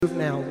Move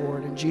now,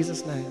 Lord, in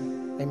Jesus'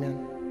 name,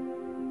 amen.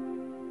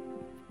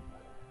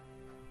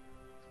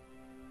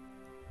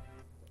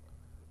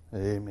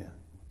 Amen.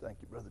 Thank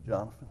you, Brother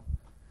Jonathan.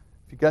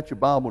 If you got your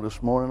Bible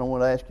this morning, I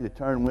want to ask you to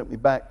turn with me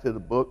back to the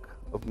book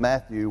of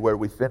Matthew where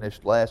we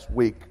finished last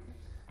week,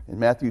 in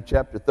Matthew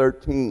chapter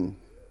 13.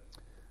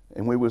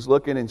 And we was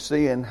looking and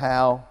seeing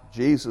how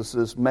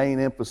Jesus' main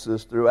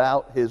emphasis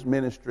throughout his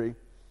ministry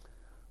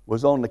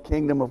was on the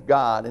kingdom of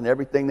God, and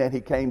everything that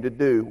he came to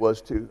do was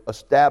to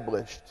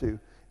establish, to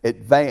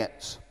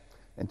advance,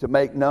 and to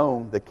make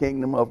known the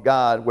kingdom of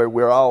God, where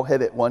we're all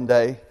headed one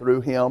day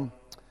through him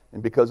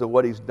and because of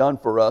what he's done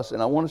for us.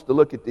 And I want us to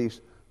look at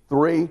these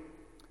three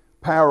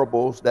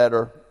parables that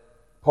are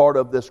part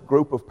of this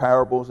group of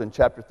parables in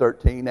chapter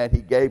 13 that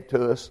he gave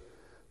to us,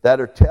 that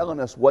are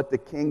telling us what the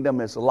kingdom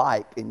is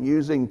like, and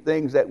using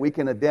things that we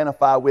can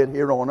identify with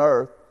here on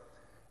earth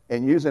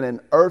and using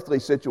an earthly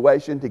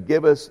situation to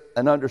give us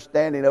an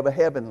understanding of a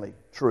heavenly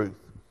truth.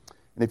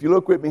 And if you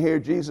look with me here,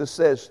 Jesus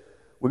says,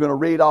 we're going to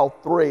read all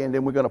three and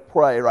then we're going to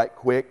pray right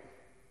quick.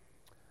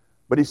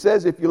 But he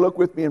says, if you look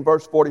with me in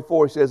verse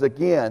 44, he says,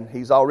 again,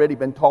 he's already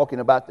been talking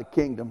about the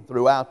kingdom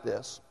throughout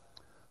this.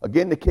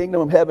 Again, the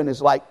kingdom of heaven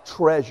is like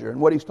treasure.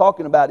 And what he's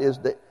talking about is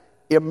the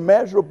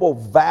immeasurable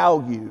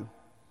value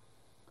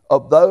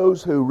of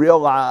those who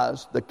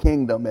realize the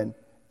kingdom and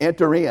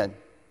enter in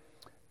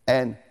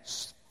and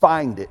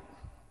find it.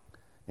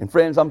 And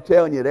friends, I'm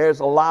telling you, there's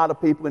a lot of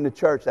people in the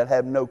church that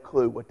have no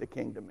clue what the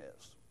kingdom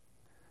is.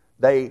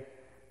 They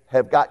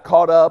have got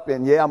caught up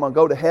in, I'm going to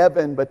go to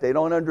heaven, but they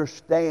don't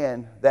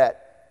understand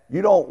that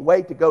you don't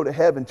wait to go to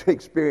heaven to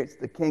experience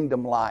the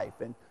kingdom life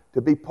and to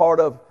be part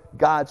of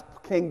God's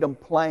kingdom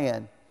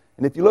plan.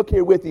 And if you look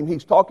here with him,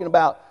 he's talking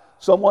about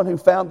someone who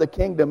found the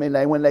kingdom,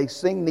 and when they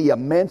sing the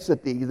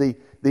immensity,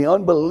 the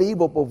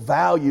unbelievable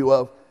value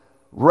of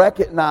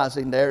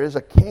recognizing there is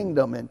a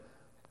kingdom and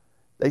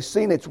they've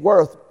seen its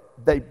worth,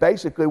 they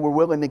basically were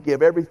willing to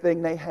give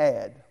everything they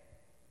had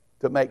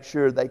to make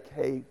sure they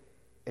came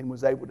and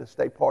was able to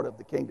stay part of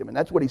the kingdom. And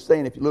that's what he's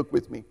saying if you look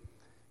with me.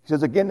 He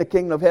says, again, the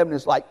kingdom of heaven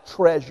is like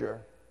treasure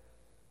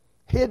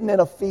hidden in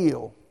a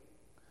field,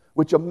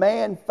 which a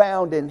man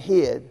found and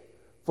hid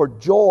for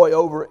joy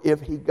over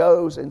if he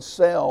goes and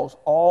sells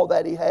all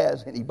that he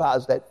has and he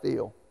buys that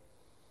field.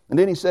 And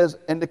then he says,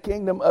 and the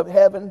kingdom of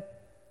heaven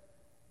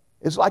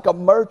is like a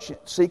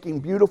merchant seeking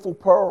beautiful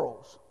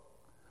pearls,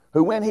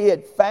 who when he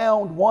had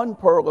found one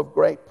pearl of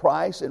great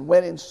price and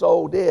went and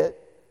sold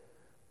it,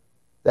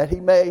 that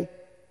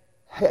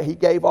he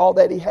gave all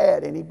that he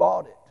had and he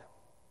bought it.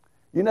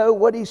 You know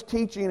what he's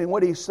teaching and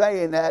what he's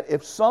saying, that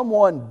if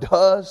someone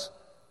does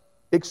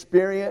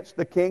experience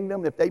the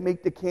kingdom, if they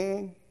meet the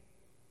king,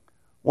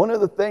 one of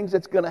the things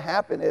that's going to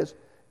happen is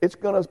it's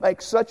going to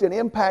make such an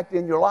impact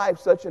in your life,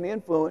 such an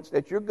influence,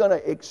 that you're going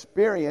to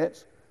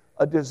experience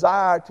a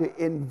desire to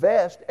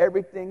invest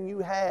everything you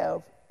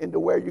have into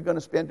where you're going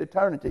to spend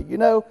eternity. You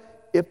know,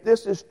 if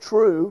this is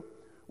true,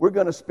 we're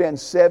going to spend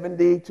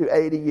 70 to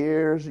 80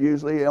 years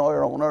usually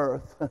on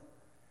earth.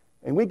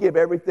 And we give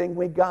everything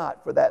we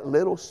got for that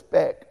little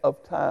speck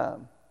of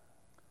time.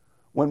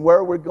 When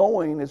where we're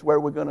going is where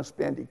we're going to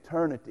spend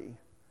eternity.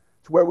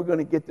 It's where we're going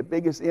to get the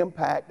biggest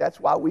impact. That's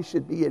why we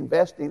should be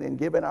investing and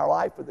giving our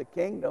life for the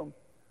kingdom.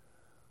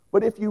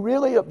 But if you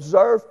really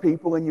observe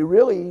people and you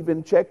really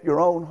even check your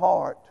own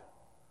heart,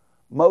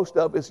 most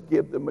of us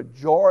give the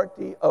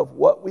majority of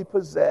what we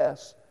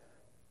possess,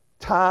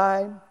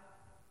 time,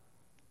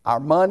 our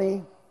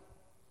money,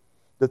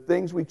 the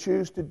things we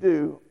choose to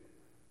do,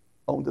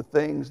 on the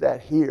things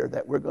that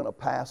we're going to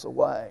pass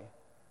away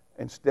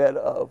instead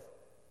of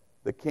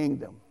the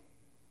kingdom.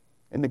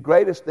 And the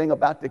greatest thing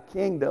about the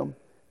kingdom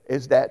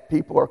is that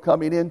people are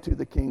coming into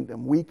the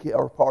kingdom. We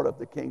are part of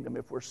the kingdom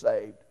if we're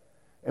saved.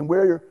 And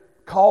we're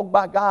called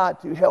by God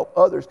to help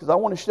others, because I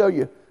want to show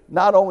you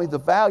not only the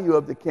value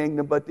of the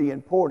kingdom, but the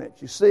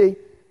importance. You see,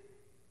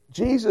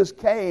 Jesus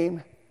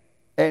came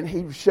and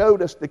he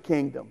showed us the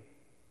kingdom.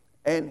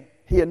 And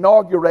he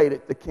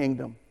inaugurated the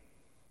kingdom.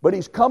 But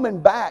he's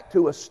coming back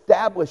to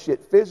establish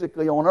it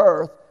physically on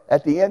earth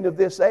at the end of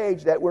this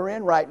age that we're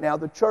in right now,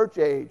 the church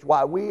age.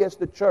 Why we as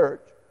the church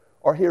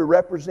are here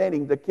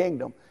representing the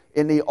kingdom.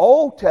 In the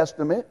Old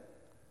Testament,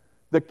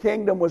 the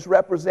kingdom was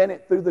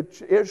represented through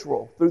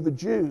Israel, through the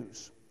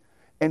Jews.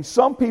 And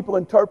some people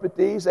interpret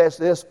these as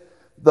this,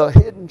 the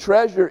hidden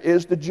treasure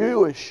is the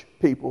Jewish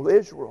people,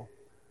 Israel.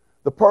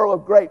 The pearl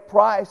of great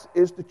price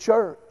is the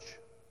church.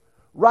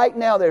 Right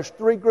now, there's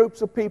three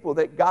groups of people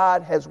that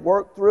God has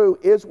worked through,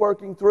 is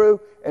working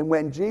through, and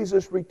when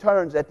Jesus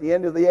returns at the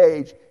end of the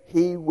age,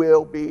 he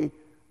will be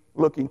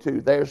looking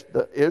to. There's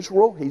the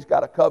Israel. He's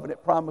got a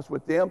covenant promise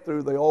with them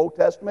through the Old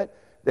Testament.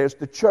 There's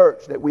the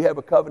church, that we have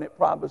a covenant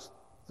promise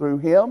through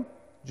him,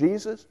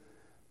 Jesus.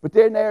 But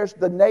then there's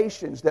the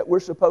nations that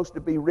we're supposed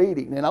to be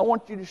reading. And I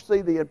want you to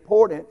see the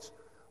importance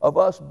of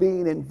us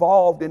being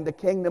involved in the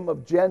kingdom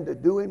agenda,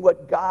 doing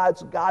what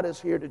God's got us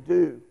here to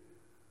do.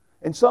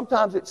 And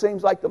sometimes it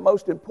seems like the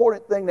most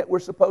important thing that we're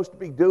supposed to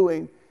be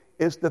doing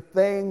is the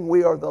thing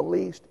we are the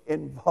least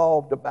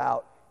involved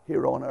about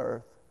here on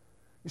earth.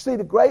 You see,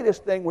 the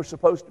greatest thing we're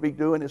supposed to be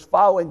doing is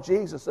following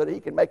Jesus so that he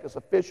can make us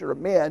a fisher of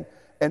men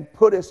and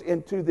put us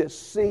into this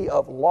sea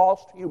of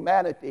lost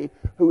humanity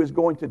who is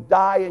going to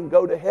die and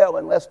go to hell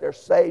unless they're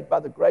saved by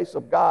the grace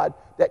of God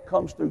that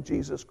comes through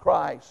Jesus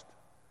Christ.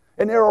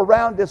 And they're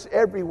around us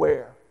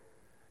everywhere.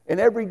 And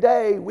every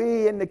day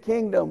we in the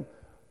kingdom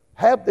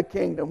have the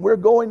kingdom. We're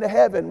going to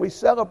heaven. We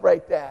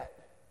celebrate that.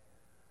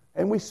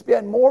 And we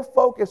spend more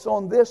focus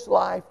on this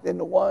life than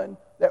the one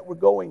that we're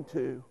going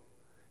to.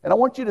 And I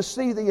want you to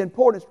see the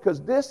importance, because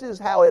this is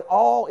how it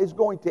all is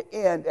going to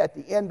end at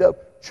the end of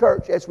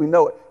church as we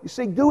know it. You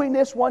see, doing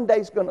this one day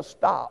is going to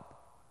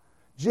stop.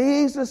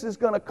 Jesus is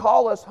going to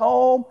call us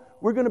home.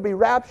 We're going to be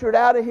raptured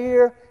out of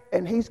here,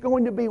 and he's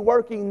going to be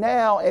working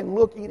now and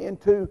looking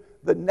into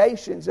the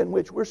nations in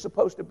which we're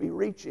supposed to be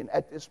reaching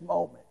at this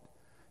moment.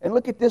 And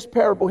look at this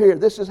parable here.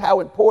 This is how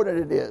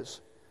important it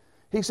is.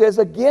 He says,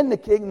 again, the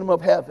kingdom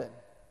of heaven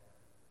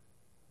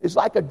is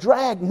like a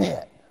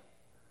dragnet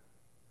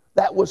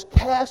that was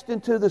cast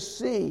into the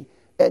sea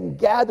and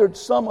gathered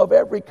some of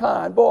every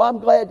kind. Boy, I'm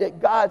glad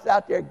that God's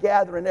out there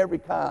gathering every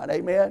kind.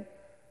 Amen?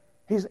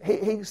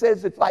 He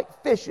says it's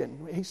like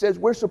fishing. He says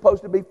we're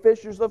supposed to be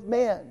fishers of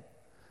men.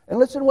 And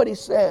listen what he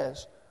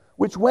says.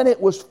 Which when it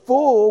was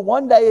full,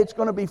 one day it's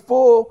going to be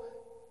full,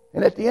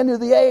 and at the end of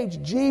the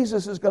age,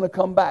 Jesus is going to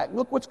come back.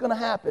 Look what's going to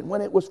happen.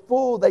 When it was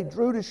full, they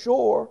drew to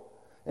shore,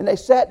 and they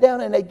sat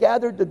down and they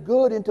gathered the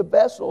good into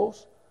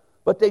vessels,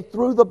 but they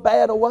threw the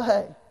bad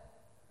away.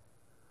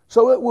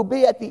 So it will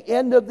be at the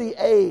end of the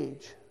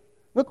age.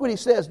 Look what he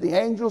says. The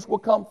angels will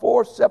come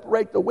forth,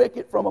 separate the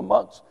wicked from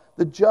amongst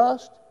the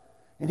just,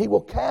 and he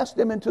will cast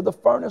them into the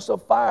furnace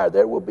of fire.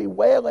 There will be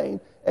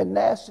wailing and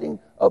gnashing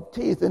of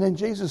teeth. And then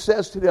Jesus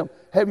says to them,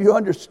 have you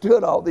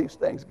understood all these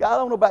things? God, I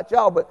don't know about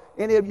y'all, but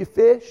any of you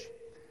fish?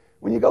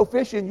 When you go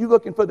fishing, you're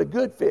looking for the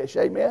good fish.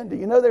 Amen? Do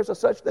you know there's a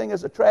such thing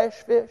as a trash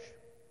fish?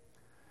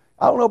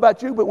 I don't know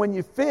about you, but when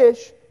you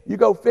fish, you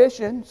go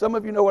fishing. Some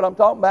of you know what I'm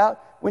talking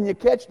about. When you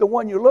catch the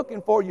one you're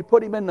looking for, you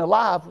put him in the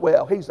live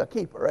well. He's a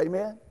keeper.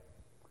 Amen?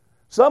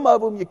 Some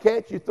of them you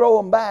catch, you throw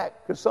them back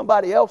because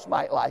somebody else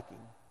might like him.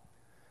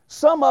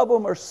 Some of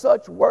them are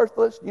such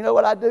worthless. You know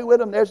what I do with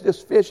them? There's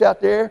this fish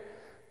out there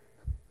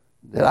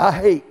that I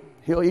hate.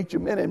 He'll eat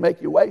your minute and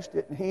make you waste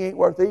it, and he ain't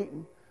worth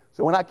eating.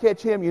 So when I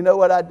catch him, you know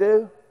what I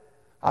do?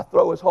 I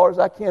throw as hard as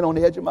I can on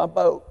the edge of my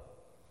boat,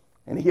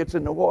 and he hits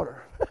in the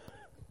water.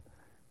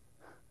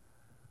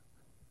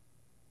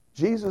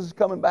 Jesus is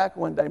coming back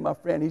one day, my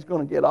friend. He's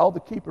going to get all the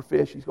keeper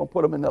fish. He's going to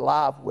put them in the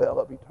live well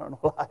of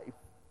eternal life.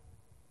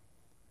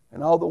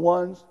 And all the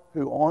ones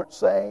who aren't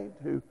saved,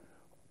 who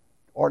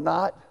are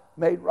not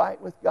made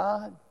right with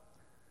God,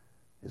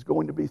 is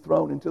going to be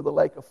thrown into the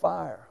lake of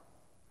fire.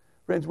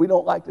 Friends, we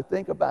don't like to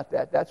think about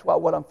that. That's why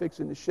what I'm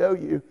fixing to show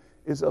you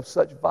is of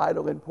such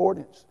vital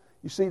importance.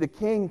 You see, the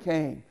king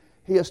came.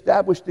 He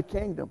established the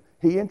kingdom.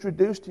 He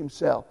introduced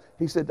himself.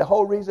 He said, the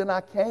whole reason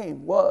I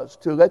came was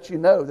to let you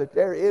know that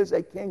there is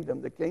a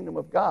kingdom, the kingdom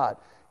of God.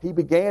 He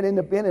began in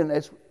the beginning,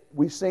 as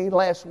we've seen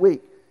last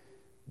week.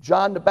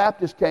 John the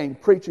Baptist came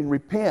preaching,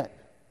 repent,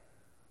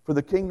 for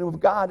the kingdom of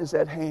God is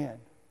at hand.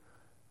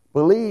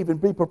 Believe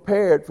and be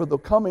prepared for the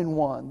coming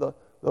one,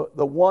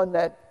 the one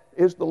that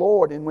is the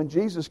Lord. And when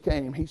Jesus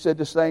came, he said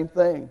the same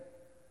thing.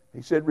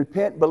 He said,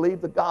 repent and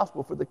believe the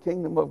gospel, for the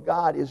kingdom of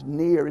God is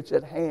near, it's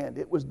at hand,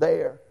 it was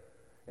there.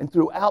 And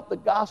throughout the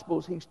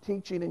Gospels, he's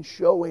teaching and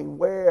showing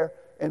where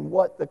and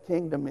what the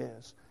kingdom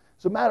is.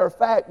 As a matter of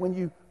fact, when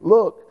you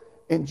look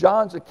in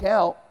John's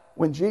account,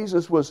 when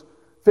Jesus was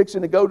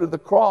fixing to go to the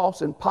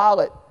cross and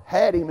Pilate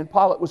had him and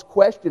Pilate was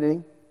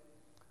questioning,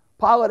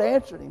 Pilate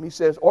answered him. He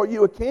says, are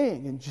you a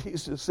king? And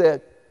Jesus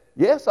said,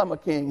 yes, I'm a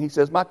king. He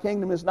says, my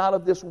kingdom is not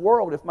of this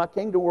world. If my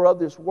kingdom were of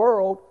this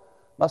world,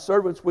 my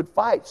servants would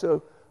fight,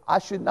 so I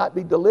should not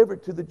be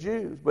delivered to the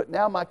Jews. But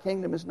now my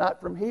kingdom is not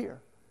from here.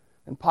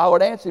 And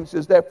Pilate answered him,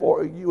 says,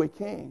 therefore are you a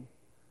king?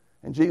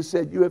 And Jesus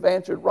said, you have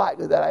answered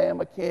rightly that I am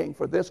a king.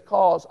 For this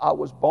cause I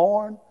was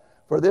born.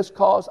 For this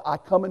cause I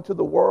come into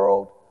the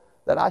world,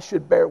 that I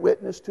should bear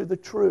witness to the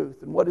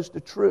truth. And what is the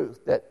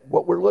truth? That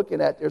what we're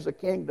looking at, there's a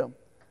kingdom.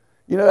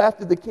 You know,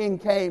 after the king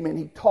came and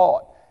he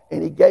taught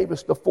and he gave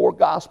us the 4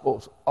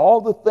 Gospels,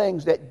 all the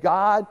things that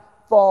God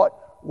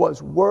thought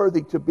was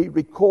worthy to be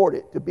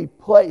recorded, to be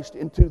placed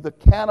into the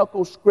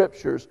canonical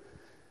scriptures,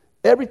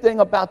 everything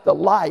about the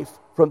life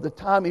from the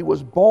time he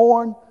was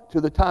born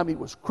to the time he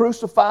was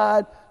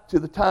crucified to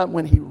the time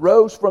when he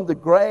rose from the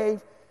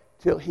grave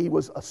till he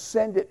was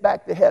ascended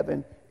back to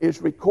heaven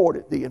is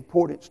recorded. The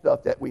important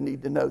stuff that we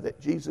need to know that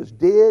Jesus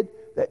did,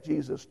 that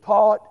Jesus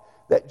taught,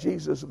 that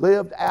Jesus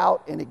lived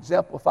out and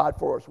exemplified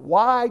for us.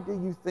 Why do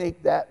you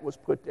think that was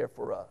put there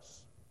for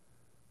us?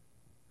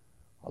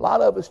 A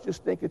lot of us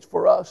just think it's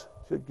for us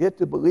to get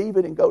to believe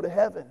it and go to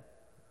heaven.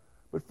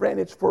 But friend,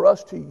 it's for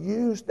us to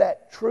use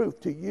that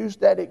truth, to use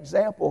that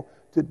example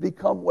to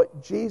become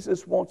what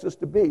Jesus wants us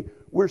to be.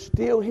 We're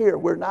still here.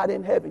 We're not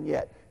in heaven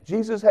yet.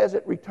 Jesus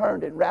hasn't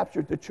returned and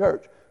raptured the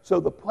church. So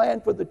the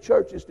plan for the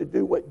church is to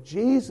do what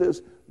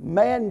Jesus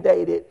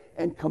mandated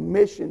and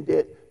commissioned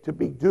it to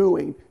be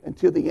doing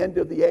until the end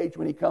of the age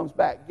when he comes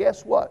back.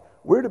 Guess what?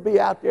 We're to be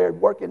out there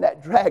working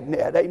that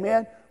dragnet,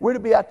 amen? We're to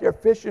be out there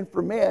fishing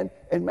for men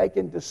and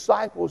making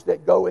disciples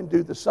that go and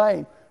do the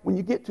same. When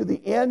you get to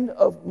the end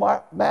of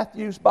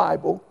Matthew's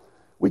Bible,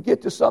 we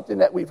get to something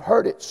that we've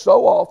heard it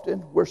so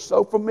often, we're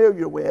so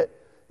familiar with,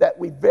 that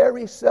we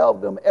very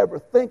seldom ever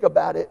think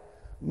about it,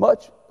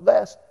 much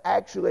less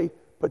actually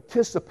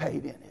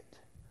participate in it.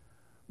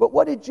 But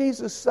what did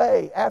Jesus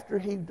say after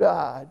he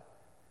died,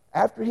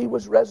 after he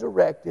was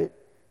resurrected,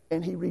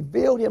 and he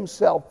revealed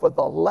himself for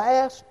the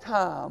last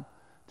time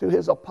to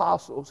his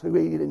apostles who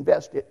he had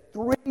invested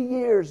 3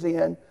 years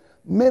in,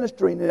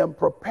 ministering to them,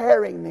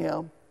 preparing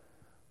them,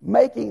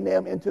 making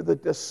them into the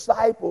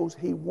disciples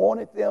he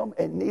wanted them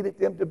and needed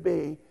them to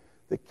be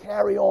to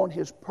carry on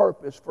his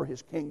purpose for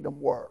his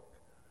kingdom work?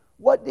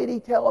 What did he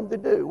tell them to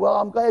do? Well,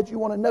 I'm glad you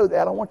want to know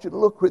that. I want you to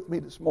look with me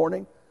this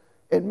morning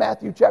in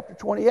Matthew chapter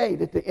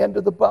 28 at the end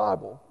of the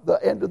Bible,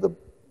 the end of the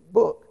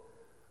book.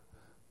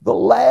 The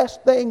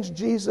last things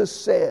Jesus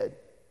said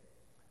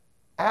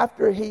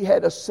after he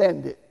had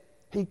ascended,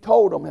 he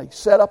told them, he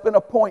set up an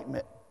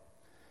appointment.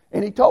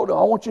 And he told them,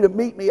 I want you to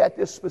meet me at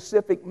this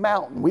specific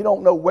mountain. We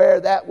don't know where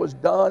that was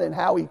done and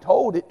how he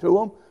told it to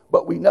them,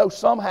 but we know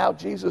somehow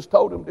Jesus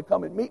told him to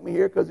come and meet me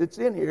here because it's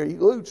in here. He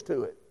alludes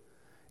to it.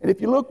 And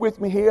if you look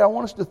with me here, I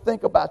want us to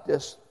think about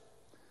this.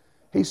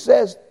 He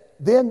says,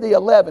 then the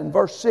 11,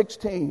 verse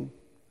 16,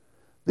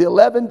 the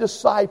 11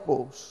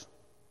 disciples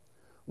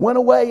went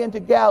away into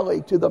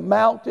Galilee to the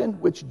mountain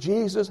which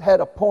Jesus had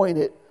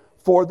appointed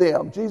for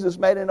them. Jesus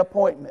made an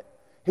appointment.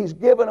 He's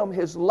given them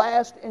his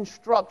last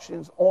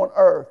instructions on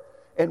earth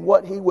and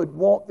what he would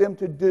want them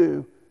to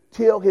do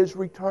till his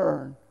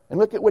return. And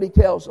look at what he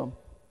tells them.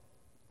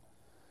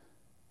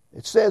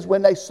 It says,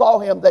 when they saw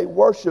him, they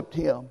worshiped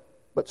him,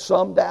 but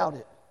some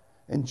doubted.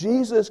 And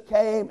Jesus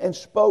came and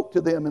spoke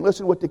to them. And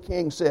listen to what the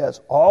king says.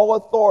 All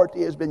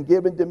authority has been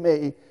given to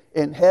me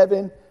in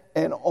heaven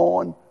and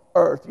on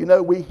earth. You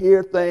know, we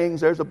hear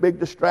things, there's a big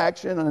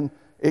distraction, and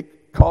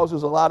it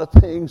causes a lot of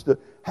things to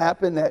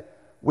happen that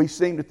we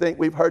seem to think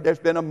we've heard there's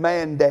been a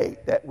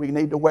mandate that we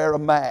need to wear a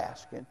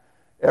mask. And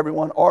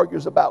everyone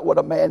argues about what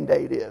a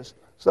mandate is.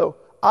 So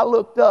I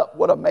looked up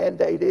what a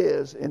mandate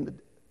is in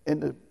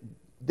the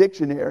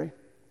dictionary.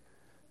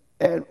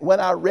 And when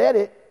I read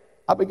it,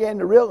 I began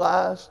to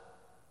realize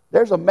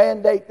there's a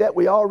mandate that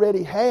we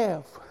already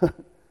have.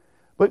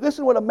 But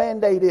listen to what a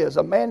mandate is.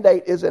 A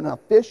mandate is an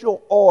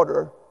official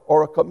order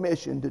or a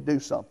commission to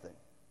do something.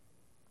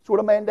 That's what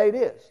a mandate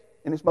is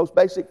in its most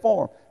basic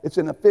form. It's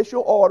an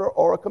official order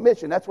or a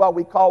commission. That's why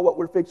we call what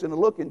we're fixing to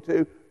look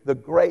into the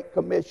Great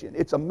Commission.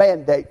 It's a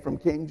mandate from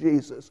King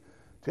Jesus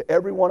to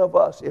every one of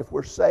us if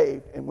we're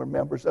saved and we're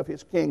members of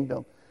his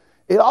kingdom.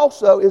 It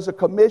also is a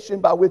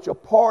commission by which a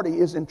party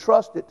is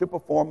entrusted to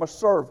perform a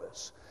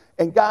service.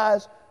 And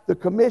guys, the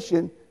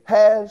commission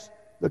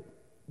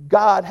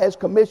God has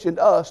commissioned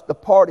us, the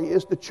party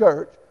is the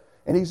church,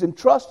 and he's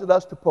entrusted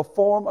us to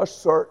perform a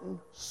certain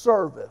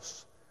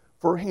service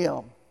for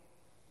him.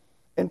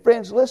 And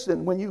friends,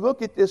 listen, when you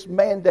look at this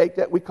mandate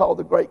that we call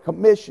the Great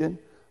Commission,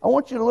 I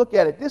want you to look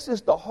at it. This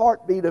is the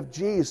heartbeat of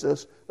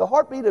Jesus. The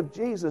heartbeat of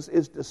Jesus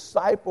is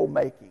disciple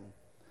making.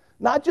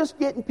 Not just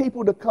getting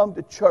people to come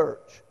to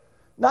church.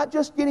 Not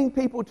just getting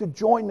people to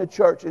join the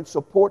church and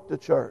support the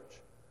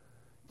church.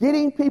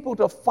 Getting people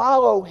to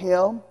follow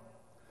him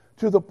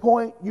to the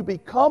point you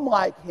become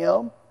like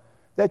him,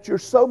 that you're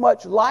so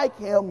much like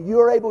him,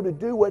 you're able to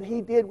do what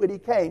he did when he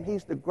came.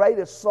 He's the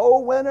greatest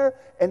soul winner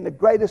and the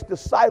greatest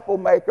disciple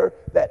maker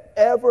that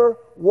ever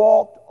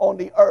walked on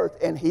the earth.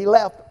 And he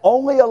left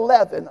only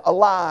 11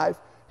 alive.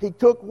 He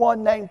took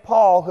one named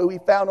Paul, who he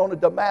found on the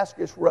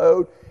Damascus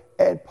road,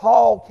 and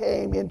Paul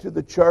came into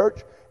the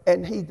church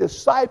and he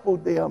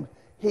discipled them.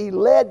 He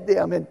led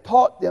them and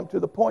taught them to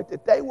the point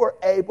that they were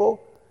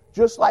able,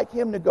 just like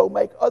him, to go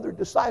make other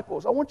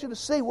disciples. I want you to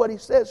see what he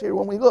says here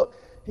when we look.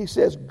 He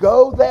says,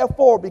 go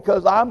therefore,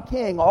 because I'm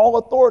king, all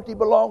authority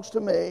belongs to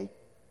me.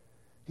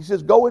 He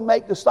says, go and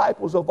make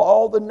disciples of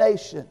all the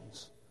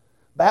nations,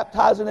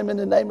 baptizing them in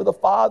the name of the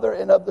Father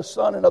and of the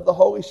Son and of the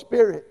Holy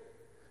Spirit.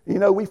 You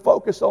know, we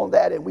focus on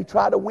that and we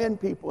try to win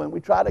people and we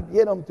try to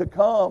get them to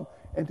come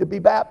and to be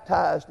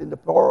baptized in the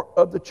part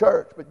of the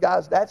church. But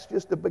guys, that's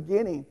just the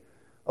beginning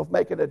of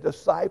making a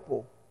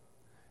disciple.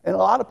 And a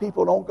lot of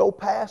people don't go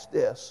past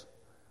this.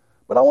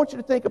 But I want you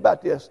to think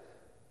about this.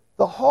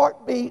 The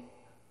heartbeat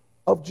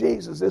of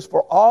Jesus is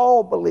for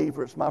all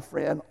believers, my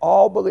friend,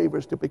 all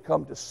believers to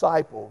become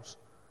disciples.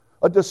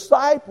 A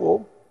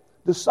disciple,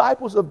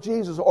 disciples of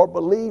Jesus are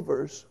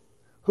believers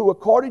who,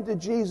 according to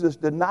Jesus,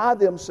 deny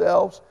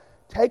themselves,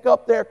 take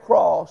up their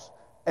cross,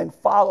 and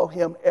follow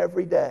him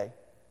every day.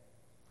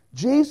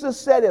 Jesus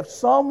said if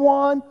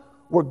someone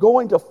were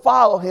going to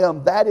follow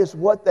him, that is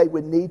what they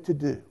would need to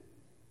do.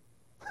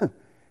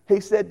 He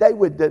said they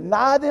would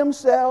deny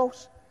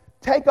themselves,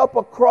 take up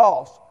a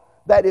cross.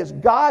 That is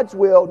God's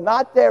will,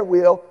 not their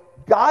will.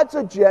 God's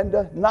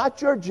agenda,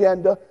 not your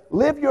agenda.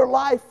 Live your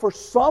life for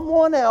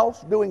someone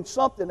else doing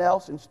something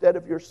else instead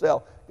of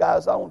yourself.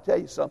 Guys, I want to tell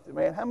you something,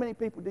 man. How many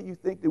people do you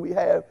think that we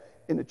have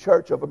in the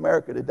Church of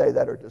America today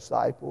that are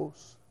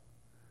disciples.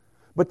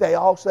 But they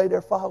all say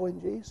they're following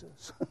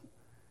Jesus.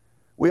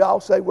 We all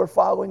say we're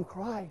following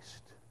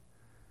Christ.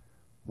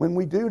 When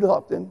we do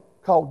something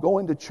called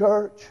going to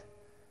church,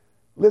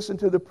 listen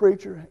to the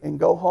preacher, and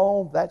go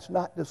home, that's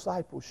not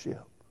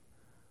discipleship.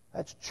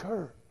 That's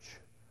church.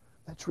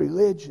 That's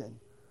religion.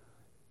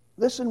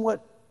 Listen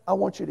what I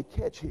want you to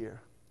catch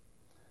here.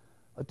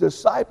 A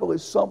disciple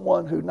is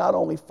someone who not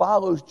only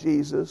follows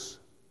Jesus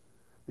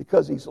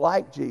because he's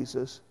like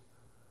Jesus,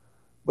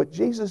 but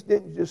Jesus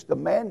didn't just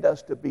demand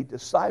us to be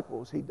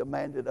disciples. He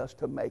demanded us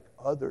to make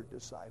other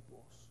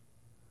disciples.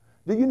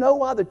 Do you know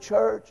why the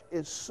church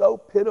is so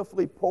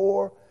pitifully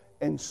poor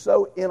and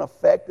so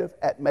ineffective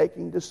at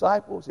making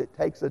disciples? It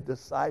takes a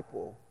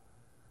disciple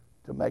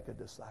to make a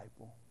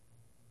disciple.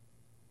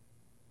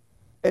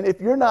 And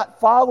if you're not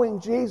following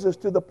Jesus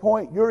to the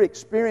point you're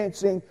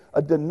experiencing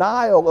a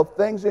denial of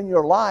things in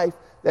your life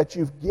that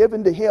you've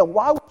given to Him,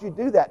 why would you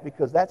do that?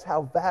 Because that's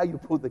how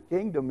valuable the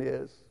kingdom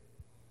is.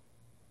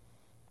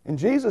 And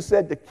Jesus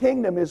said the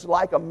kingdom is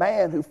like a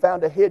man who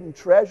found a hidden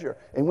treasure.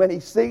 And when he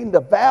seen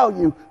the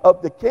value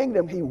of the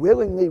kingdom, he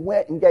willingly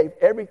went and gave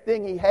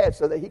everything he had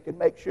so that he could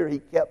make sure he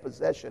kept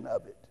possession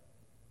of it.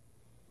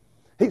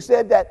 He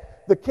said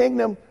that the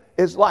kingdom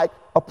is like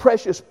a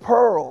precious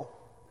pearl,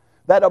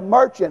 that a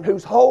merchant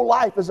whose whole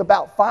life is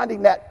about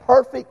finding that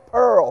perfect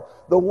pearl,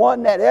 the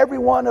one that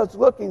everyone is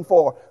looking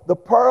for, the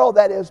pearl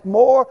that is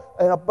more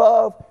and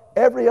above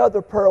every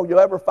other pearl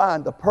you'll ever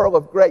find, the pearl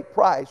of great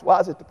price.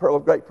 Why is it the pearl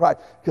of great price?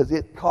 Because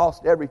it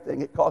cost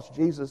everything. It cost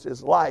Jesus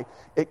his life.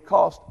 It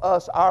cost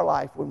us our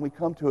life when we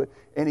come to it.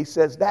 And he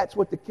says that's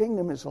what the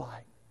kingdom is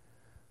like.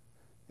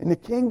 And the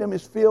kingdom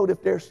is filled,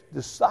 if there's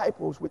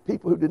disciples, with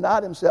people who deny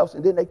themselves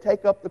and then they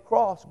take up the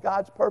cross,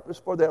 God's purpose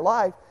for their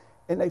life,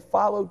 and they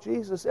follow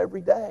Jesus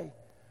every day.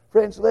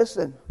 Friends,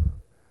 listen.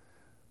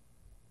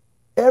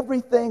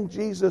 Everything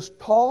Jesus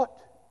taught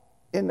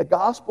in the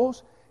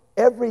Gospels,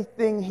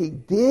 everything he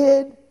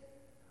did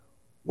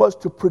was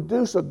to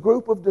produce a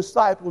group of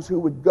disciples who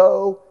would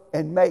go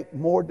and make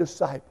more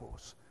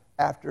disciples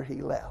after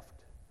he left.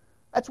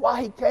 That's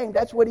why he came.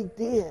 That's what he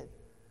did.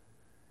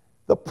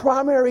 The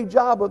primary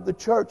job of the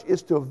church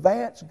is to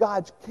advance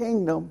God's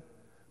kingdom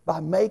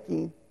by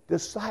making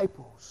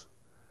disciples.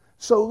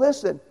 So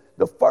listen,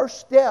 the first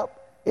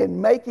step in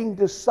making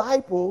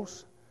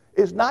disciples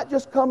is not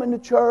just coming to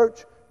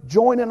church,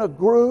 joining a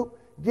group,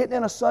 getting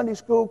in a Sunday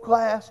school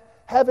class,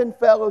 having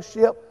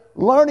fellowship,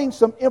 learning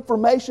some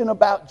information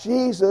about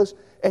Jesus,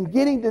 and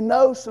getting to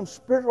know some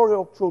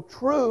spiritual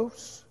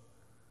truths.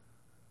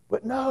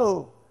 But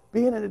no,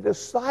 being a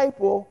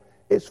disciple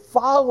is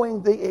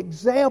following the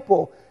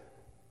example,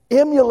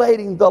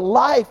 emulating the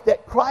life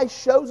that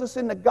Christ shows us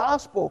in the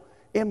gospel,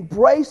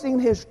 embracing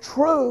his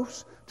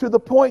truths to the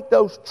point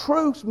those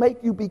truths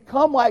make you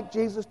become like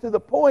Jesus, to the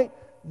point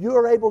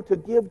you're able to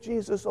give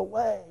Jesus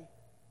away.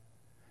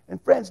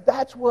 And friends,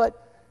 that's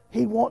what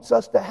he wants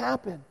us to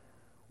happen.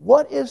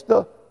 What is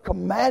the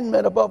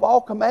commandment above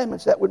all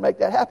commandments that would make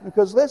that happen?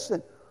 Because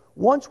listen,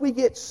 once we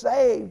get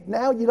saved,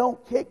 now you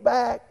don't kick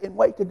back and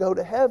wait to go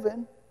to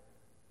heaven.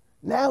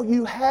 Now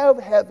you have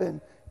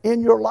heaven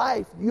in your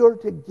life. You're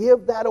to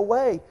give that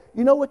away.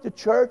 You know what the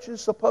church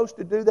is supposed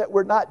to do that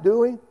we're not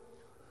doing?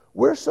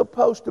 We're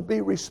supposed to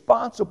be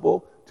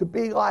responsible to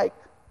be like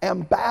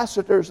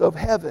ambassadors of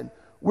heaven.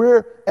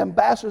 We're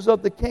ambassadors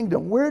of the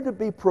kingdom. We're to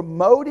be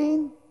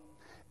promoting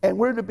and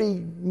we're to be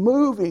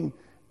moving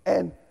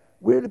and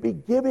we're to be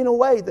giving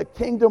away the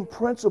kingdom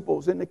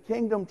principles and the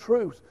kingdom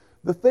truths.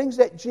 The things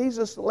that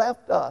Jesus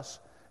left us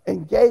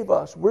and gave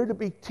us, we're to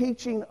be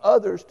teaching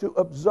others to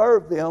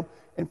observe them.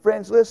 And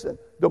friends, listen,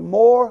 the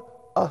more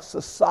a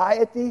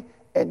society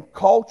and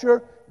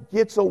culture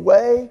gets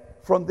away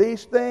from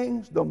these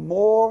things, the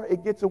more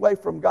it gets away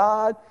from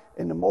God.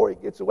 And the more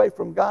it gets away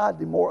from God,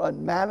 the more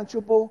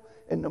unmanageable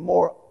and the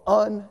more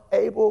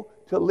unable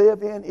to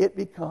live in it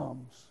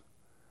becomes.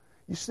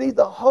 You see,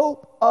 the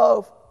hope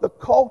of the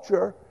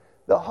culture,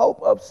 the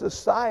hope of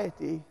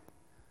society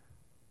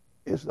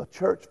is a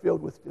church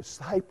filled with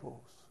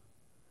disciples.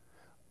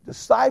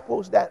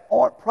 Disciples that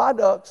aren't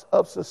products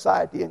of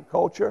society and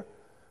culture,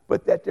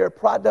 but that they're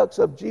products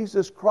of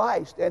Jesus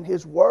Christ and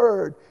his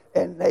word,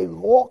 and they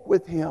walk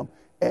with him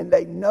and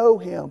they know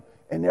him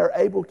and they're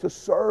able to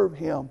serve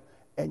him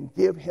and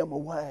give him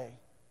away.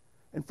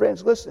 And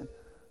friends, listen,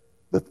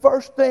 the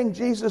first thing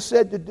Jesus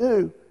said to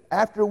do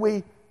after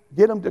we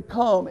get them to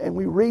come and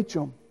we reach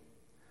them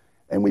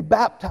and we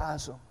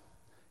baptize them,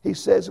 he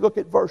says, look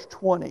at verse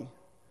 20,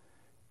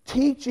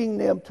 teaching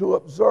them to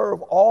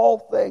observe all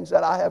things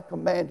that I have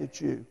commanded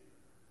you.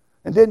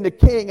 And then the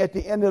king at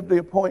the end of the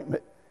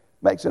appointment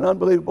makes an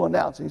unbelievable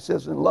announcement. He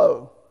says, and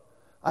lo,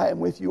 I am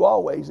with you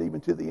always, even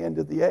to the end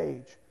of the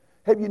age.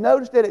 Have you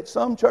noticed that at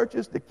some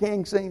churches the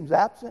king seems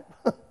absent?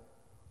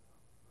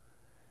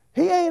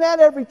 He ain't at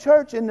every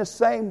church in the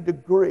same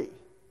degree.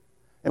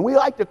 And we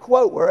like to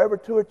quote, wherever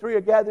two or three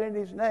are gathered in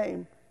his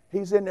name,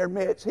 he's in their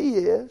midst. He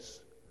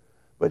is.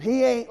 But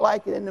he ain't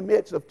like in the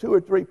midst of two or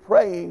three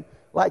praying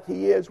like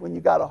he is when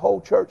you got a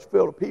whole church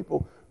filled of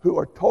people who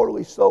are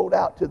totally sold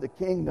out to the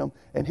kingdom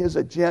and his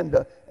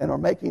agenda and are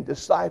making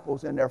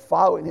disciples, and they're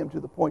following him to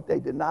the point they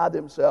deny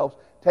themselves,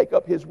 take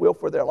up his will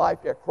for their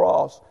life, their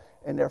cross,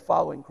 and they're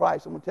following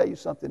Christ. I'm going to tell you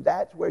something.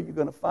 That's where you're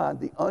going to find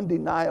the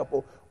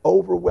undeniable,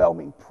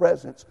 overwhelming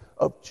presence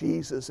of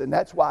Jesus. And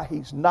that's why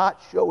he's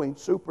not showing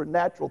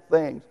supernatural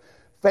things.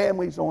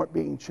 Families aren't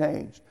being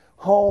changed.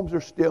 Homes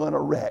are still in a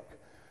wreck.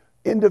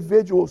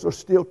 Individuals are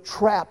still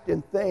trapped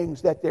in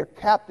things that they're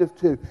captive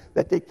to,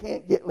 that they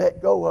can't get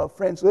let go of.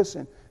 Friends,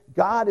 listen,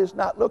 God is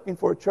not looking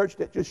for a church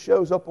that just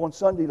shows up on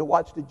Sunday to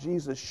watch the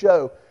Jesus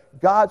show.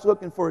 God's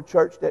looking for a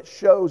church that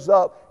shows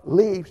up,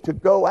 leaves to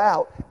go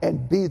out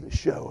and be the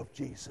show of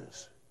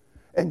Jesus.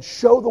 And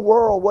show the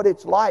world what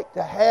it's like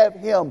to have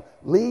him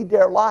lead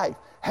their life,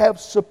 have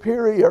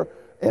superior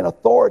and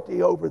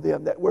authority over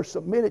them, that we're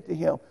submitted to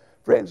him.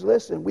 Friends,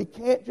 listen, we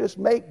can't just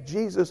make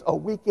Jesus a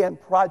weekend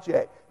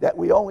project that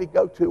we only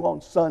go to on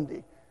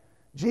Sunday.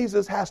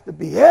 Jesus has to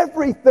be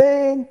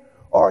everything,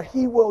 or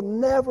he will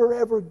never,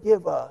 ever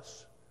give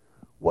us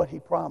what he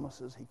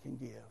promises he can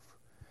give.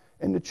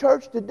 And the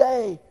church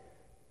today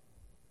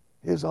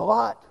is a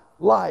lot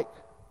like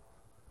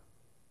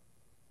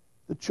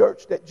the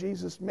church that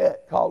Jesus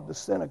met, called the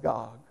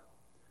synagogue.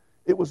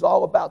 It was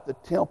all about the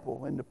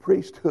temple and the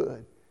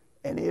priesthood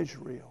and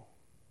Israel.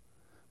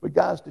 But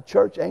guys, the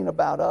church ain't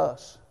about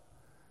us.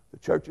 The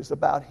church is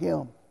about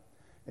him.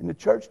 And the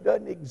church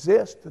doesn't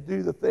exist to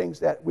do the things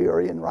that we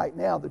are in right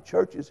now. The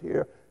church is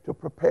here to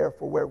prepare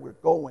for where we're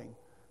going,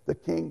 the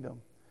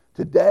kingdom.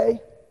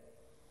 Today,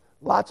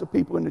 lots of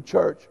people in the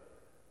church,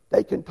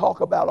 they can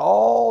talk about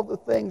all the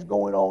things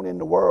going on in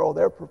the world.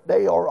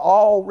 They are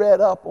all read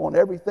up on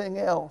everything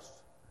else.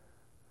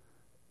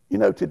 You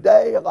know,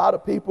 today, a lot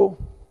of people,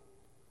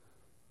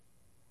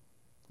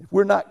 if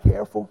we're not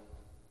careful,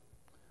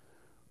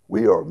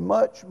 we are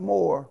much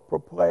more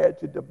prepared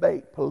to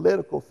debate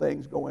political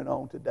things going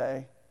on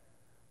today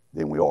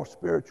than we are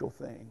spiritual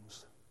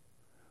things.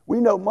 We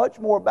know much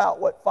more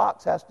about what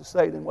Fox has to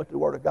say than what the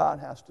Word of God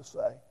has to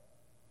say.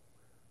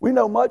 We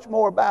know much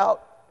more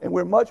about, and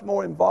we're much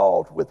more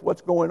involved with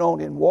what's going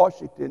on in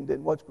Washington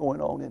than what's going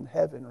on in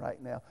heaven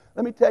right now.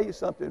 Let me tell you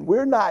something.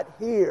 We're not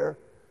here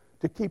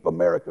to keep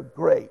America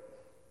great.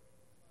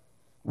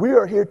 We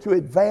are here to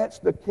advance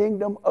the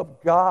kingdom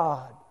of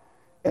God.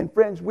 And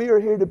friends, we are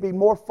here to be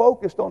more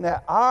focused on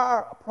that.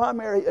 Our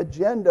primary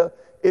agenda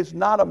is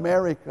not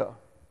America.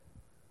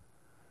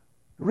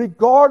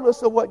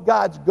 Regardless of what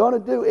God's going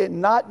to do and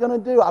not going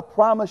to do, I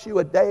promise you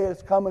a day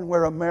is coming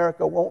where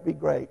America won't be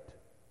great.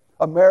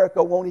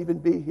 America won't even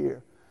be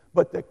here.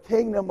 But the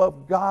kingdom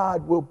of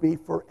God will be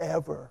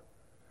forever.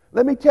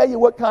 Let me tell you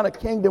what kind of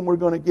kingdom we're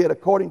going to get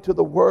according to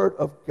the Word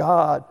of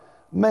God.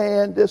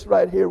 Man, this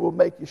right here will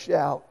make you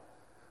shout.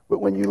 But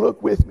when you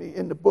look with me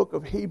in the book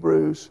of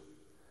Hebrews,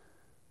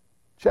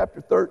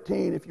 chapter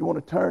 13, if you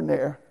want to turn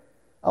there.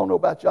 I don't know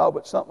about y'all,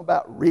 but something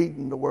about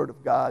reading the Word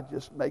of God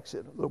just makes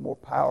it a little more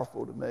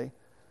powerful to me.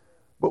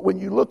 But when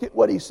you look at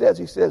what he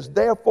says,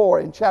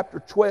 therefore, in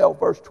chapter 12,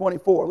 verse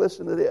 24,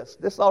 listen to this.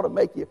 This ought to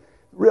make you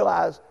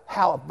realize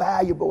how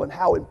valuable and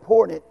how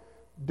important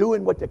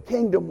doing what the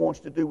kingdom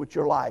wants to do with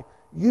your life,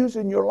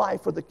 using your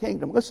life for the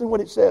kingdom. Listen to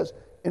what it says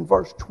in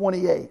verse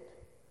 28.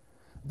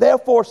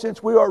 Therefore,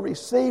 since we are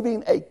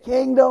receiving a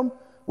kingdom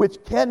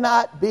which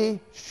cannot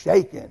be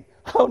shaken.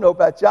 I don't know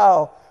about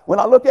y'all. When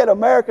I look at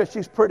America,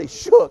 she's pretty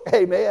shook.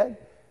 Amen.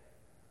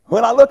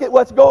 When I look at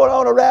what's going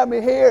on around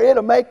me here,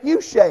 it'll make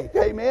you shake.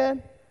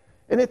 Amen.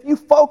 And if you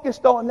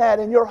focused on that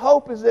and your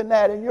hope is in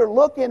that and you're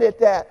looking at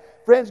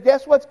that, friends,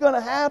 guess what's going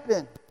to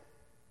happen?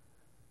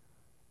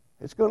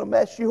 It's going to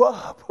mess you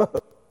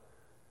up.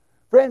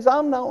 Friends, I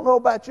don't know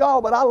about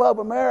y'all, but I love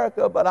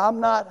America, but I'm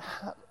not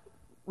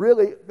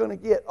really going to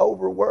get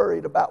over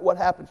worried about what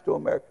happens to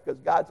America because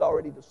God's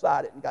already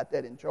decided and got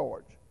that in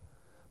charge.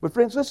 But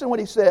friends, listen to what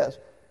he says.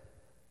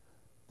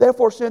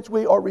 Therefore, since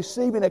we are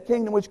receiving a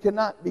kingdom which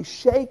cannot be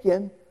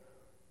shaken,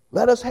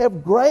 let us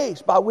have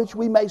grace by which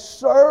we may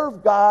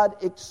serve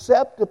God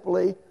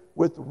acceptably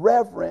with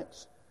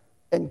reverence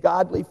and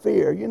godly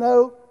fear. You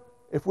know,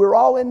 if we're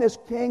all in this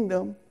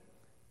kingdom,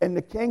 and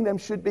the kingdom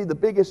should be the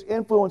biggest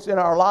influence in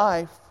our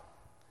life,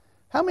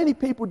 how many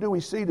people do we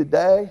see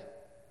today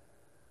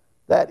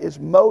that is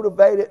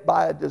motivated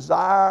by a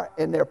desire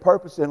and their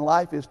purpose in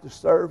life is to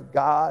serve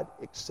God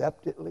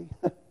acceptably?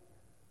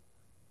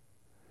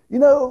 You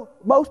know,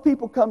 most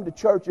people come to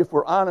church, if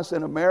we're honest,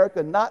 in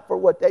America, not for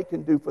what they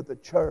can do for the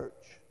church,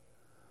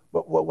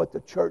 but what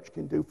the church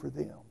can do for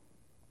them.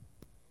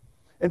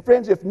 And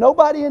friends, if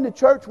nobody in the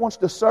church wants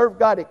to serve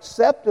God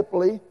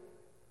acceptably,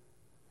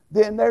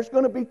 then there's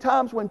going to be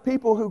times when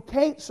people who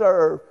can't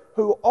serve,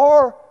 who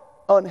are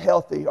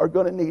unhealthy, are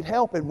going to need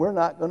help, and we're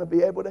not going to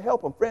be able to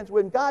help them. Friends,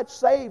 when God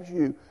saves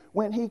you,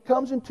 when he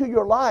comes into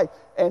your life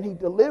and he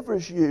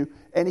delivers you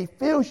and he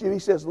fills you, he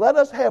says, let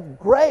us have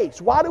grace.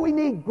 Why do we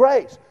need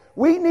grace?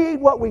 We need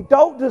what we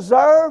don't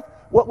deserve,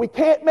 what we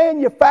can't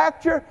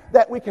manufacture,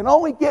 that we can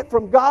only get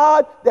from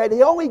God, that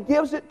he only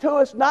gives it to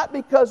us not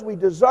because we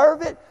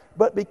deserve it,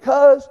 but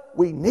because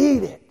we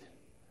need it.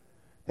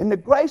 And the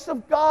grace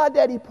of God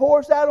that He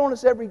pours out on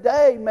us every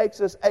day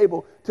makes us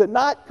able to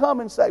not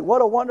come and say,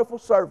 what a wonderful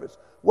service,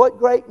 what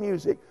great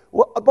music.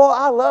 Boy,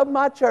 I love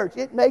my church.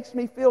 It makes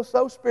me feel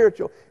so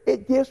spiritual.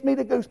 It gives me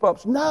the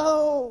goosebumps.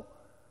 No,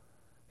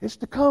 it's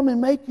to come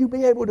and make you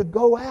be able to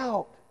go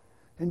out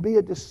and be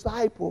a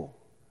disciple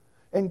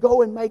and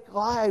go and make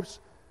lives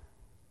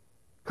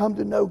come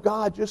to know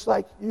God just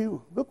like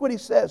you. Look what he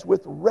says,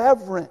 with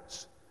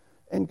reverence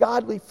and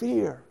godly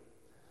fear.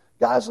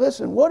 Guys,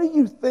 listen, what do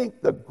you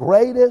think the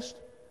greatest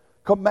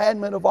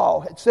commandment of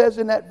all? It says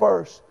in that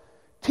verse,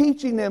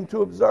 teaching them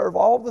to observe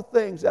all the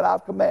things that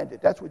I've commanded.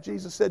 That's what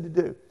Jesus said to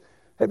do.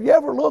 Have you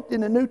ever looked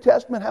in the New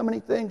Testament how many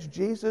things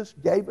Jesus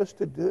gave us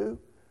to do?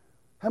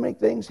 How many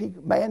things he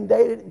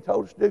mandated and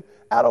told us to do?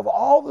 Out of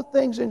all the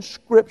things in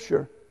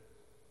Scripture,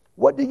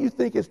 what do you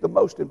think is the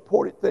most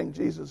important thing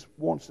Jesus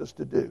wants us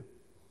to do?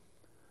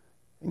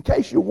 In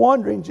case you're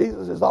wondering,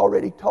 Jesus has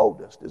already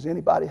told us. Does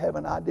anybody have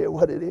an idea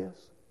what it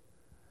is?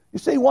 You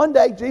see, one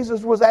day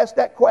Jesus was asked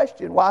that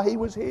question while he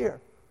was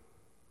here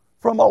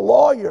from a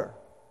lawyer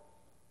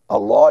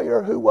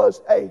who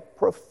was a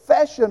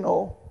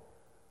professional,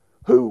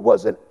 who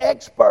was an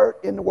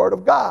expert in the Word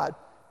of God.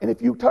 And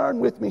if you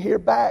turn with me here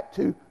back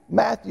to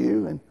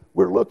Matthew, and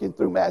we're looking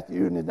through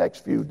Matthew in the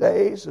next few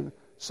days and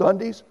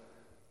Sundays,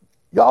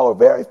 y'all are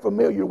very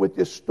familiar with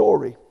this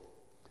story.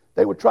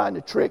 They were trying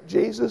to trick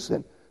Jesus,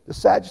 and the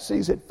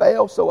Sadducees had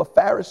failed, so a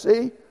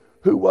Pharisee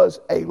who was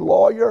a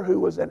lawyer, who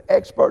was an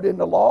expert in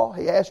the law,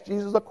 he asked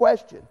Jesus a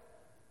question.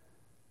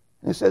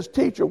 And he says,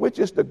 Teacher, which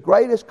is the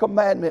greatest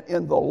commandment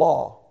in the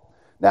law?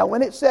 Now,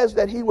 when it says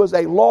that he was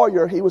a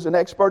lawyer, he was an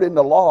expert in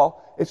the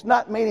law, it's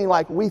not meaning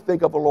like we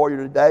think of a lawyer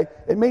today.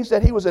 It means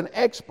that he was an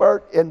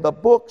expert in the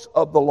books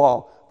of the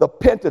law, the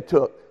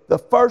Pentateuch, the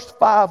first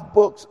 5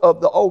 books of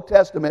the Old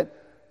Testament,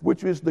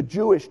 which is the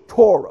Jewish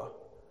Torah,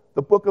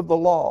 the book of the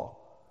law.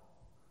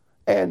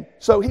 And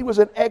so he was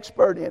an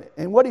expert in it.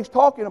 And what he's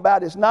talking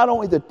about is not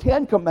only the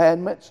 10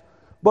 commandments,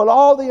 but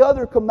all the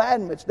other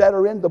commandments that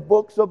are in the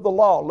books of the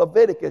law.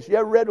 Leviticus. You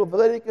ever read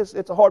Leviticus?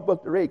 It's a hard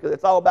book to read because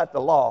it's all about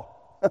the law.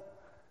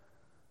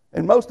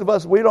 And most of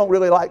us, we don't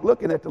really like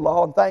looking at the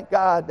law. And thank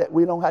God that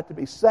we don't have to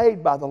be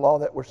saved by the law,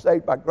 that we're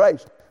saved by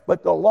grace.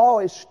 But the law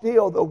is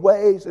still the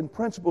ways and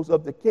principles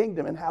of the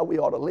kingdom and how we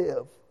ought to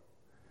live.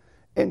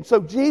 And so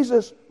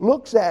Jesus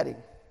looks at him.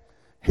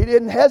 He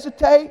didn't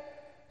hesitate.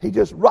 He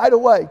just right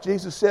away,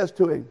 Jesus says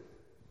to him,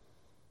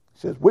 he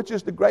says, which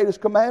is the greatest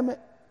commandment?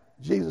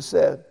 Jesus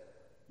said,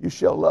 you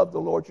shall love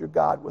the Lord your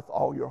God with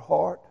all your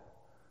heart,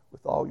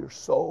 with all your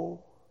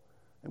soul,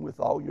 and with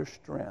all your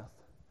strength.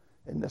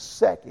 And the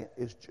second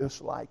is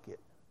just like it.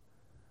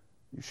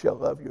 You shall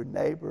love your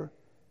neighbor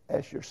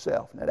as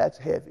yourself. Now that's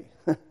heavy.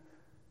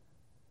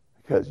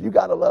 Because you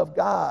got to love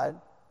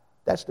God.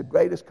 That's the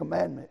greatest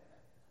commandment.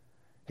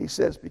 He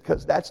says,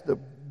 because that's the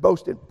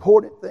most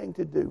important thing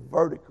to do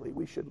vertically.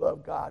 We should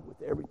love God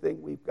with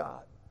everything we've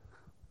got.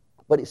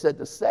 But he said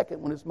the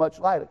second one is much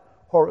lighter.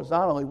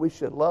 Horizontally, we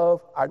should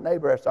love our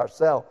neighbor as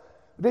ourselves.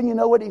 But then you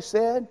know what he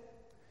said?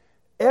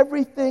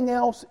 Everything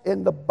else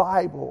in the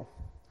Bible,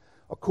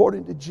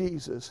 according to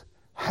Jesus,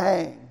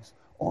 hangs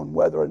on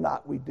whether or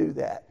not we do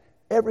that.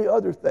 Every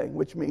other thing,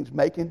 which means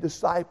making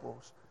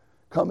disciples,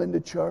 coming to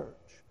church.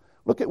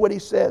 Look at what he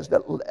says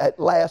at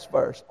last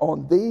verse.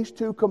 On these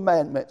 2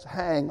 commandments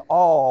hang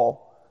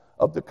all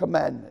of the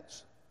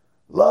commandments.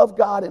 Love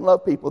God and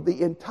love people.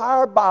 The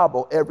entire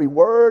Bible, every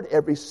word,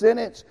 every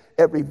sentence,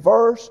 every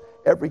verse,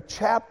 every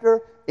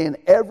chapter in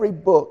every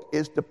book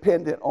is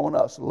dependent on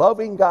us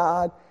loving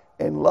God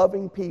and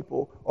loving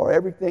people, or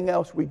everything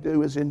else we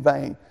do is in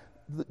vain.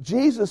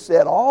 Jesus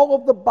said all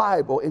of the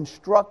Bible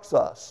instructs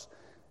us.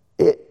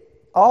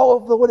 All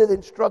of what it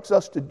instructs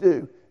us to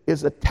do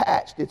is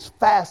attached, it's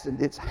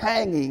fastened, it's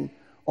hanging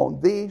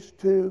on these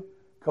 2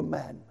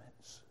 commandments.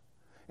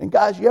 And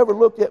guys, you ever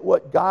looked at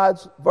what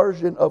God's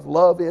version of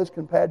love is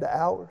compared to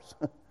ours?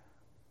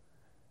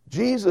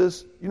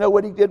 Jesus, you know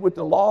what he did with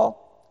the law?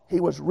 He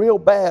was real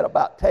bad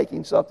about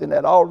taking something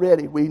that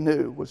already we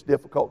knew was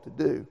difficult to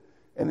do.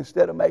 And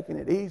instead of making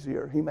it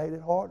easier, he made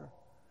it harder.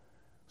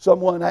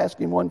 Someone asked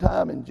him one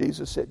time, and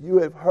Jesus said, you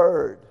have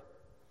heard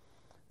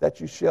that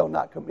you shall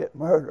not commit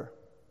murder.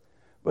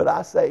 But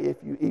I say, if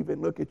you even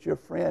look at your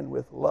friend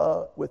with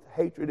love, with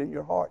hatred in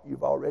your heart,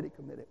 you've already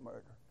committed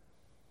murder.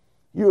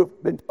 You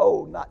have been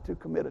told not to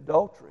commit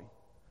adultery.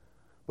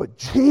 But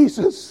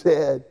Jesus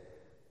said,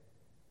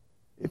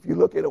 if you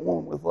look at a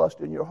woman with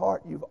lust in your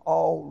heart, you've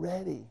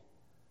already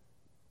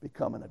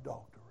become an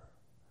adulterer.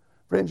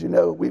 Friends, you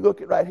know, we look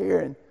at right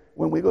here, and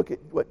when we look at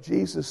what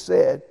Jesus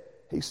said,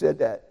 he said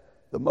that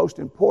the most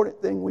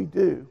important thing we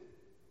do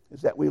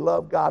is that we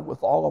love God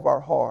with all of our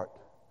heart,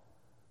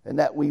 and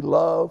that we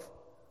love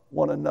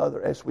one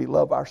another as we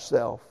love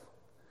ourselves.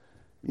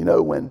 You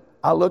know, when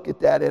I look at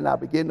that and I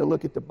begin to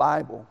look at the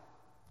Bible,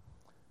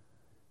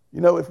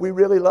 you know, if we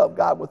really love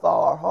God with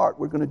all our heart,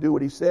 we're going to do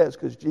what he says,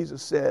 because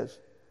Jesus says,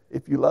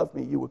 if you love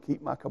me, you will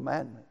keep my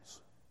commandments.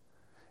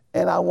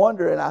 And I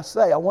wonder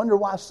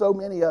why so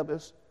many of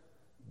us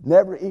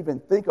never even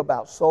think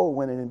about soul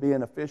winning and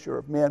being a fisher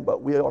of men,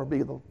 but we are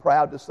be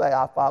proud to say,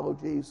 I follow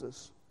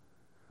Jesus.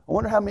 I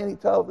wonder how many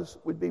of us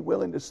would be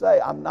willing to say,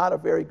 I'm not a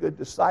very good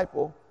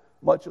disciple,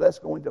 much less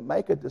going to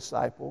make a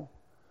disciple,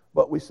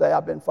 but we say,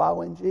 I've been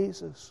following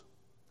Jesus.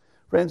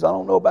 Friends, I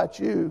don't know about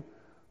you,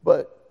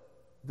 but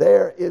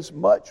there is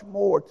much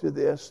more to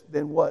this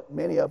than what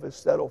many of us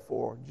settle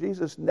for.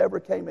 Jesus never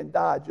came and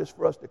died just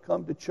for us to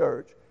come to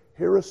church,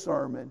 hear a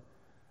sermon,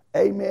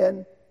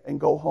 amen, and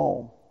go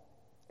home.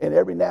 And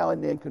every now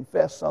and then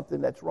confess something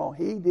that's wrong.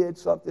 He did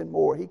something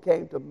more. He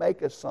came to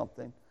make us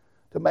something,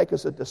 to make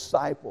us a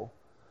disciple.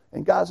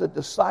 And guys, a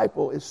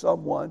disciple is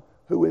someone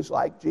who is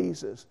like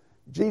Jesus.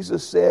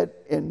 Jesus said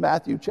in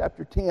Matthew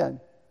chapter 10,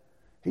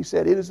 he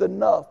said, it is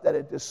enough that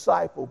a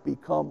disciple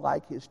become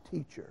like his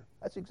teacher.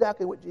 That's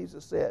exactly what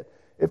Jesus said.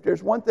 If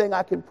there's one thing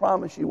I can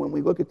promise you when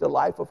we look at the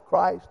life of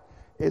Christ,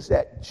 is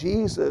that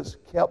Jesus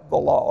kept the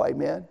law.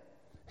 Amen?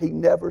 He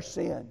never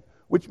sinned.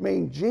 Which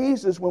means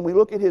Jesus, when we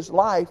look at his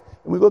life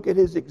and we look at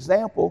his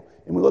example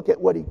and we look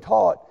at what he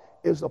taught,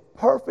 is a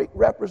perfect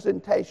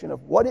representation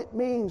of what it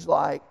means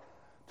like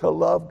to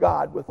love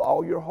God with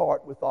all your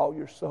heart, with all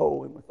your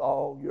soul, and with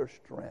all your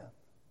strength.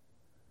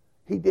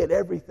 He did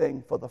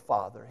everything for the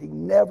Father. He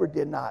never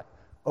did not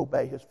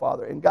obey his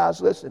Father. And guys,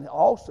 listen,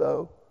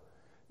 also,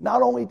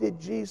 not only did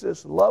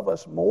Jesus love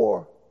us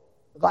more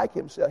like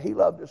himself, he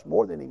loved us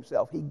more than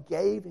himself. He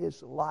gave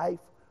his life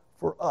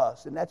for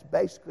us. And that's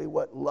basically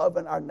what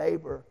loving our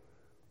neighbor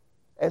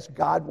as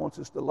God wants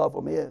us to love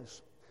them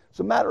is. As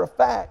a matter of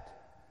fact,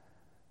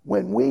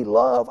 when we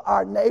love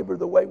our neighbor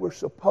the way we're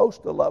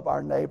supposed to love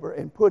our neighbor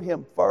and put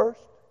him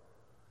first,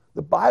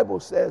 the Bible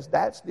says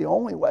that's the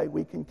only way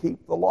we can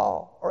keep the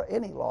law or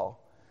any law.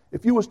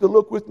 If you was to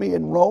look with me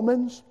in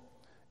Romans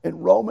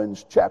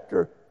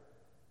chapter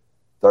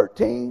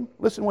 13,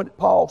 listen what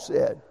Paul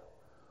said.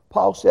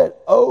 Paul said,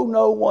 owe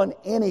no one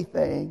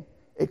anything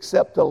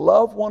except to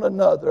love one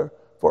another,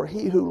 for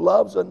he who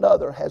loves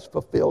another has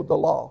fulfilled the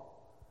law.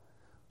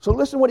 So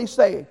listen what he's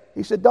saying.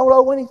 He said, don't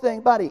owe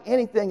anybody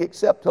anything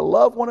except to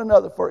love one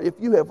another, for if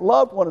you have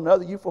loved one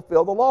another, you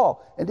fulfill the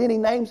law. And then he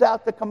names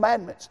out the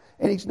commandments,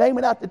 and he's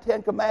naming out the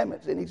 10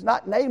 commandments, and he's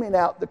not naming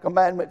out the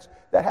commandments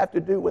that have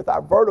to do with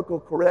our vertical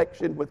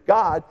correction with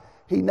God.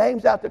 He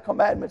names out the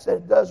commandments that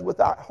it does with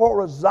our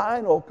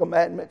horizontal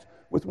commandments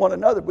with one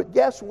another. But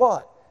guess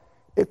what?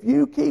 If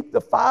you keep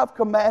the 5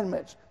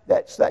 commandments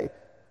that say,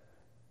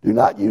 do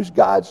not use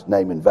God's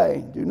name in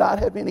vain, do not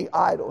have any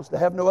idols, to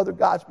have no other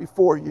gods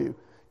before you,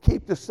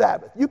 keep the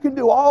Sabbath. You can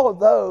do all of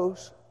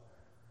those,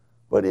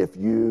 but if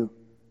you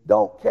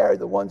don't carry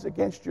the ones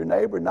against your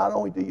neighbor, not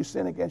only do you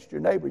sin against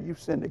your neighbor, you've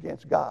sinned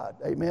against God.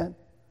 Amen?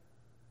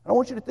 I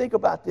want you to think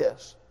about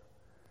this.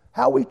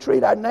 How we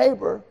treat our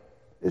neighbor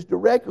is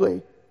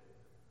directly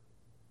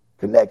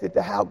connected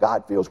to how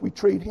God feels we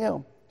treat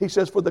him. He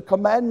says, for the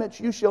commandments,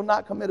 you shall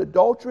not commit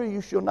adultery,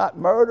 you shall not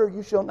murder,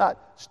 you shall not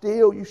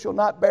steal, you shall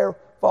not bear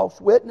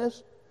false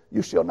witness,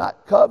 you shall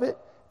not covet,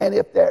 and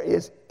if there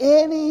is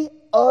any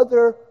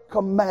other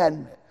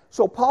commandment.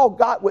 So Paul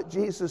got what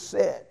Jesus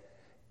said.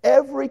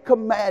 Every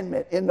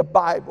commandment in the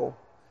Bible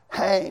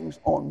hangs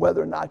on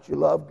whether or not you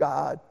love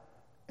God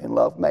and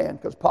love man.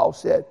 Because Paul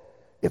said,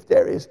 if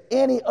there is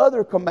any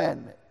other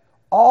commandment,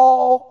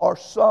 all are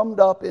summed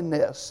up in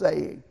this,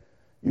 saying,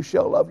 you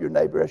shall love your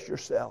neighbor as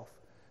yourself.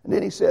 And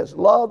then he says,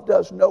 love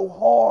does no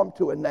harm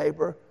to a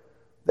neighbor,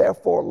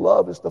 therefore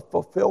love is the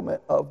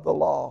fulfillment of the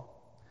law.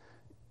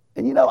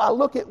 And you know, I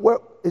look at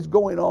what is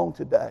going on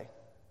today,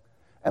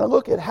 and I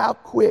look at how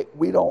quick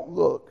we don't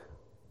look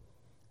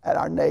at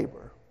our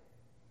neighbor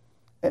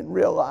and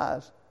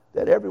realize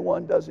that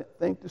everyone doesn't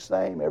think the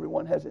same,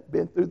 everyone hasn't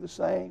been through the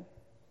same.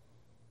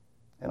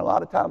 And a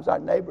lot of times our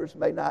neighbors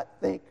may not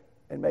think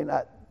and may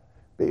not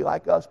be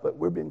like us, but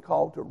we're being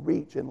called to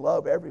reach and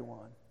love everyone.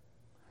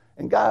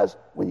 And guys,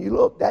 when you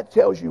look, that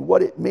tells you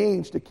what it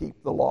means to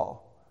keep the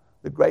law,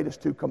 the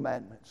greatest 2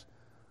 commandments.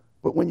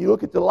 But when you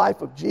look at the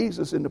life of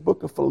Jesus in the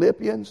book of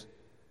Philippians,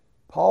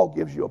 Paul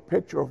gives you a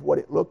picture of what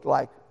it looked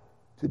like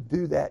to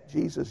do that.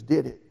 Jesus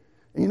did it.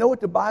 And you know what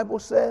the Bible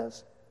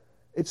says?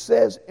 It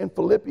says in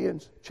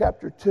Philippians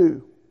chapter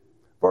 2,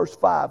 verse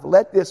 5,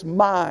 let this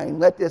mind,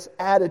 let this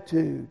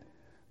attitude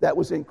that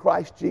was in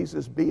Christ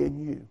Jesus be in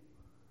you.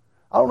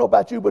 I don't know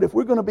about you, but if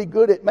we're going to be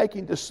good at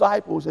making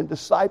disciples and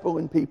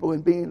discipling people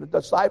and being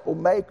disciple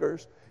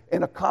makers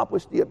and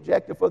accomplish the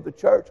objective of the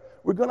church,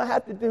 we're going to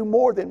have to do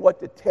more than what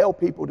to tell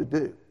people to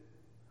do.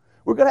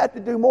 We're going to have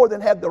to do more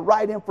than have the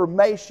right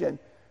information,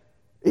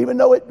 even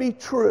though it be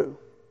true.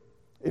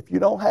 If you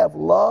don't have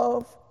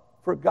love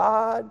for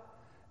God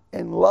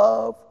and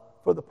love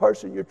for the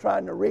person you're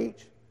trying to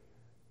reach,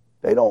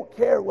 they don't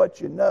care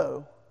what you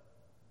know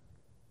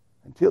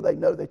until they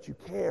know that you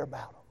care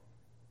about them.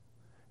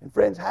 And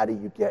friends, how do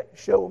you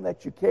show them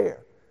that you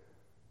care?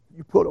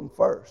 You put them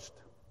first.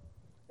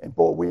 And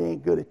boy, we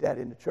ain't good at that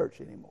in the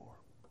church anymore.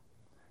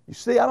 You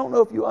see, I don't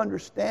know if you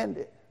understand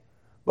it,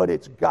 but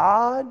it's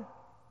God,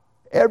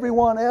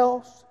 everyone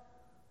else,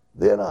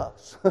 then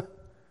us.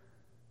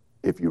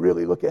 If you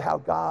really look at how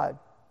God's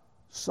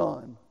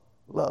Son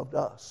loved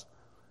us.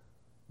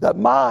 The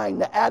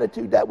mind, the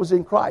attitude that was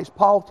in Christ,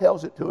 Paul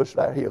tells it to us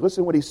right here.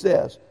 Listen what he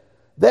says.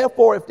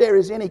 Therefore, if there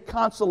is any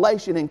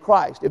consolation in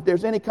Christ, if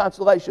there's any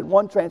consolation,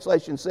 one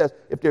translation says,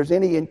 if there's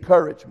any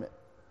encouragement.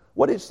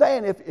 What it's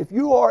saying, if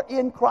you are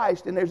in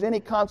Christ and there's any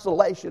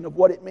consolation of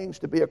what it means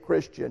to be a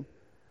Christian,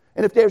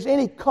 and if there's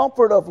any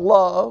comfort of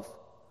love,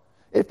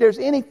 if there's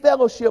any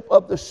fellowship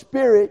of the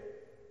Spirit,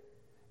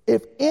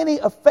 if any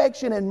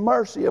affection and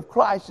mercy of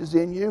Christ is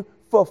in you,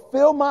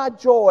 fulfill my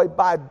joy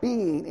by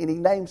being, and he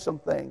names some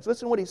things.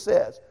 Listen to what he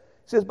says.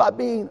 He says, by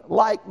being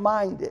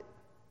like-minded.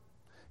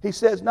 He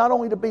says not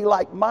only to be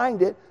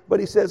like-minded, but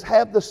he says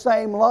have the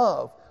same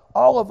love.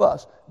 All of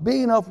us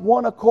being of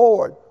one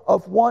accord,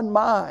 of one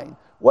mind.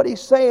 What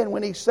he's saying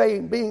when he's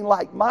saying being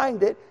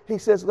like-minded, he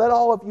says let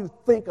all of you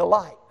think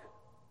alike.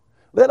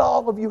 Let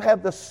all of you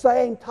have the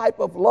same type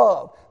of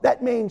love.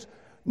 That means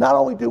not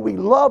only do we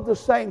love the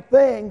same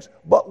things,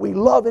 but we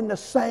love in the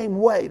same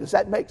way. Does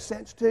that make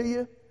sense to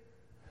you?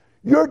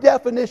 Your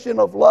definition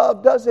of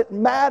love doesn't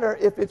matter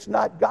if it's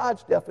not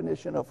God's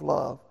definition of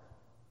love.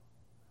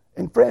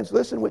 And friends,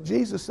 listen what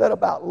Jesus said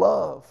about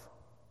love.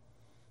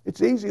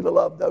 It's easy to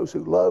love those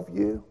who love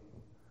you.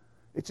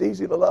 It's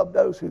easy to love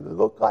those who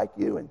look like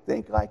you and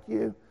think like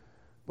you.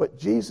 But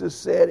Jesus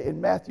said in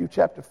Matthew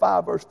chapter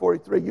 5, verse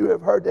 43, you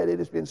have heard that it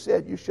has been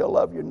said, you shall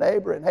love your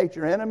neighbor and hate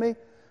your enemy.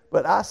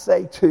 But I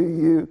say to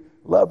you,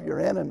 love your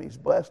enemies,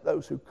 bless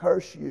those who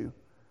curse you.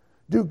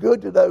 Do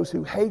good to those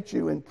who hate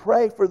you and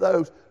pray for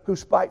those who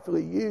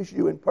spitefully use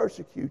you and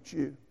persecute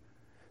you,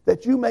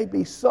 that you may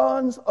be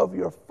sons of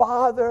your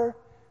Father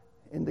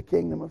in the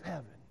kingdom of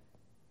heaven.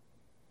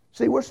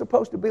 See, we're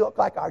supposed to be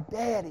like our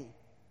daddy.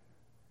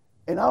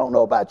 And I don't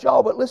know about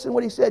y'all, but listen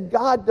what he said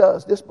God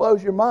does. This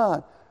blows your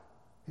mind.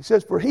 He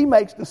says, for he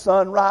makes the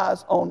sun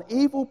rise on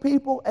evil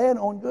people and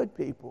on good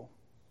people.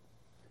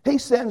 He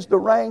sends the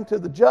rain to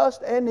the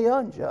just and the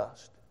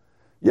unjust.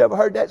 You ever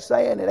heard that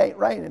saying, it ain't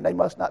raining, they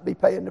must not be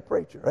paying the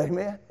preacher?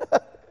 Amen?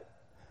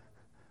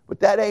 But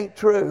that ain't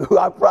true.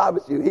 I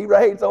promise you. He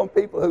rains on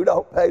people who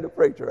don't pay the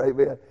preacher.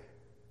 Amen?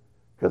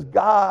 Because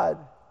God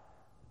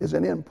is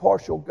an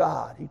impartial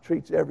God. He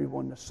treats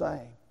everyone the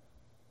same.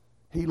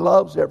 He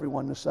loves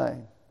everyone the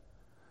same.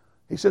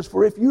 He says,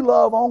 for if you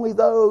love only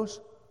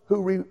those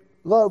who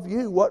love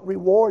you, what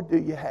reward do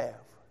you have?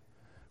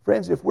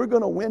 Friends, if we're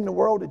going to win the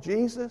world to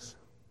Jesus,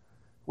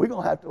 we're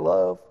going to have to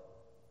love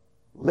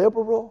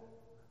liberal,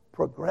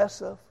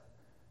 progressive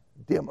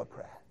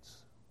Democrats.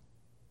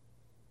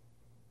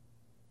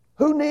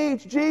 Who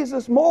needs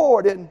Jesus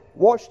more than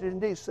Washington,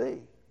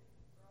 D.C.?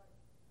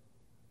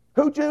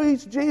 Who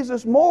needs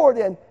Jesus more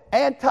than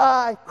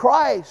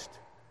anti-Christ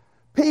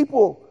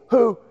people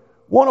who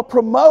want to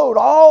promote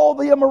all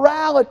the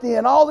immorality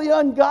and all the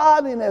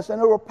ungodliness and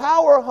who are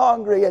power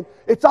hungry and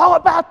it's all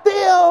about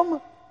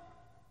them?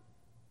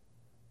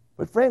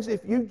 But friends,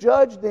 if you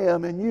judge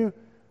them and you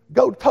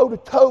go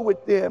toe-to-toe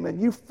with them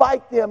and you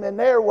fight them in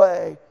their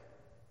way,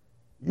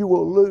 you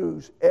will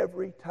lose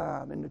every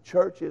time. And the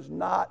church is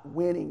not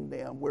winning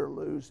them. We're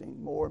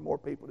losing more and more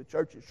people. The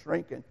church is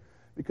shrinking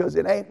because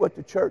it ain't what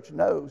the church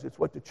knows. It's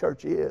what the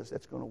church is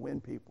that's going to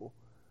win people.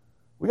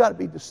 We got to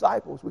be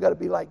disciples. We got to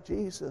be like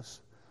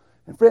Jesus.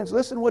 And friends,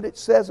 listen what it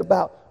says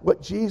about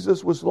what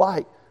Jesus was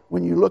like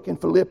when you look in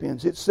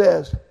Philippians. It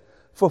says,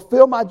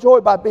 fulfill my joy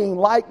by being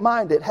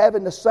like-minded,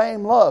 having the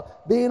same love,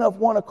 being of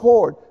one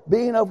accord,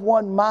 being of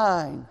one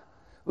mind.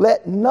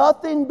 Let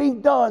nothing be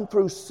done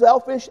through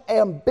selfish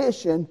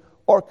ambition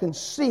or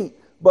conceit,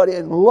 but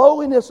in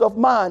lowliness of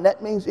mind,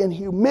 that means in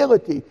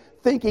humility,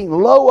 thinking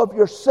low of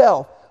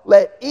yourself.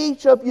 Let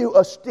each of you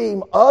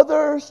esteem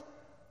others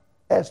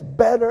as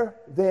better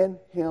than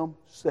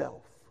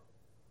himself.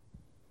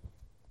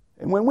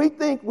 And when we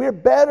think we're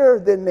better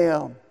than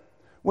them,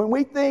 when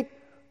we think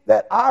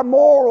that our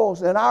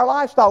morals and our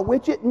lifestyle,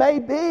 which it may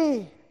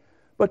be,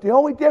 but the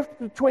only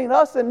difference between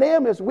us and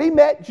them is we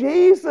met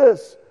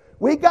Jesus.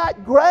 We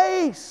got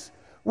grace.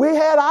 We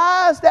had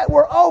eyes that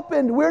were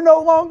opened. We're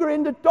no longer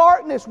in the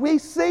darkness. We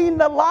seen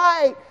the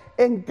light.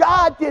 And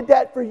God did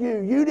that for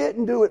you. You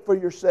didn't do it for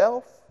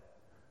yourself.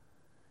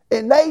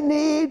 And they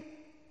need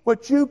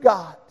what you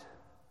got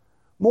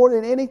more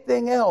than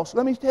anything else.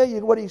 Let me tell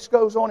you what he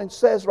goes on and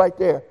says right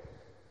there.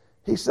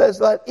 He says,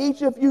 let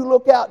each of you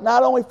look out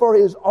not only for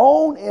his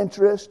own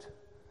interest,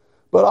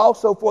 but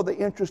also for the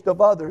interest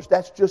of others.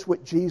 That's just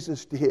what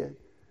Jesus did.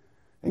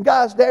 And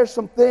guys, there's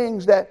some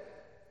things that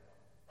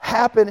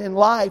happen in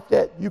life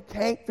that you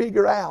can't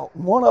figure out.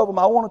 And one of them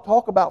I want to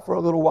talk about for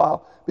a little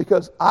while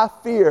because I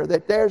fear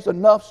that there's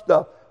enough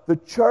stuff. The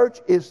church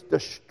is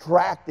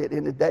distracted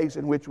in the days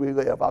in which we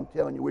live. I'm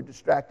telling you, we're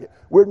distracted.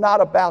 We're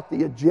not about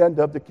the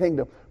agenda of the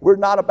kingdom. We're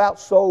not about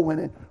soul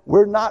winning.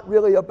 We're not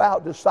really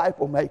about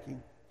disciple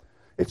making.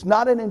 It's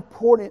not an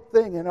important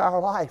thing in our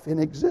life, in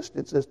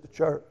existence as the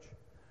church.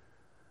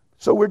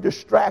 So we're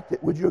distracted.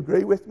 Would you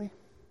agree with me?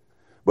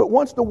 But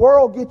once the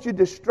world gets you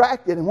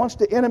distracted and once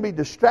the enemy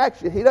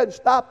distracts you, he doesn't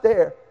stop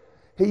there.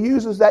 He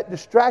uses that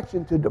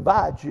distraction to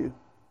divide you.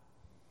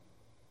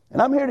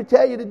 And I'm here to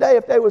tell you today,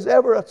 if there was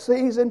ever a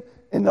season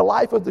in the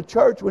life of the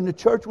church, when the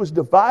church was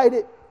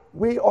divided,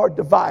 we are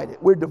divided.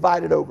 We're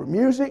divided over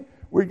music.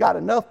 We've got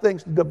enough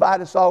things to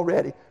divide us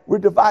already. We're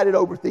divided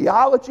over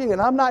theology,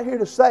 and I'm not here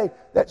to say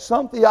that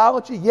some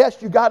theology,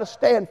 yes, you got to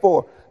stand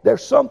for.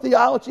 There's some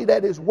theology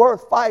that is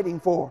worth fighting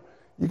for.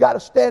 You got to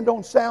stand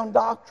on sound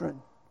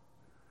doctrine.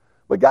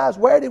 But guys,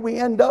 where did we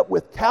end up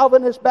with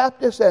Calvinist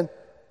Baptists and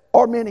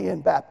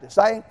Arminian Baptists?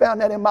 I ain't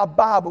found that in my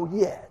Bible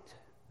yet.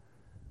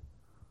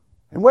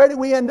 And where did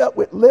we end up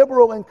with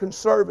liberal and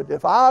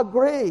conservative? I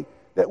agree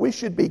that we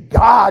should be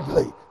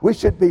godly. We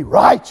should be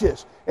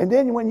righteous. And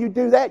then when you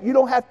do that, you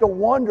don't have to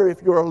wonder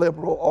if you're a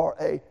liberal or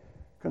a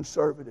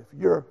conservative.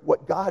 You're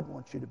what God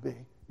wants you to be.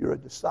 You're a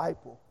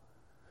disciple.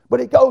 But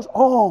it goes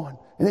on,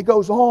 and it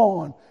goes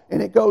on,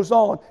 and it goes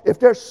on. If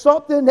there's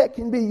something that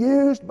can be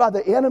used by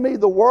the enemy,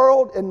 the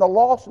world, and the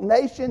lost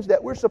nations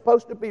that we're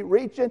supposed to be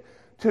reaching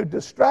to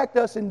distract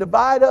us and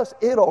divide us,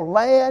 it'll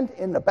land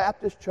in the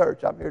Baptist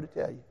church, I'm here to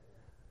tell you.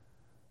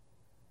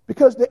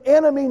 Because the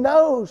enemy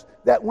knows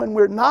that when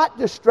we're not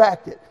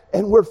distracted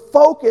and we're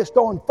focused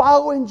on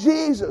following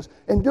Jesus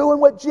and doing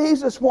what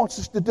Jesus wants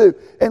us to do,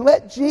 and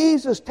let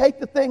Jesus take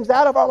the things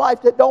out of our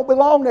life that don't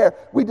belong there,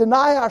 we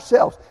deny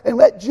ourselves, and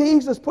let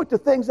Jesus put the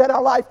things in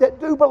our life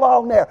that do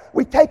belong there.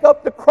 We take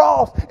up the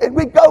cross and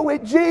we go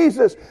with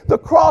Jesus. The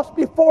cross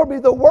before me,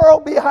 the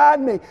world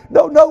behind me.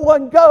 Though no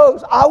one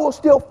goes, I will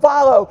still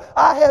follow.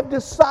 I have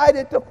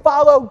decided to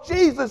follow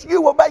Jesus. You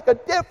will make a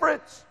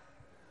difference.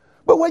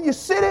 But when you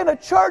sit in a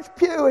church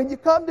pew and you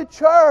come to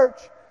church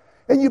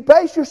and you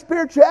base your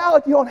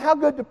spirituality on how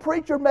good the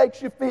preacher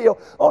makes you feel,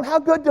 on how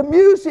good the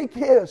music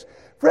is,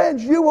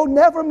 friends, you will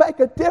never make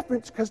a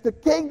difference, because the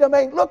kingdom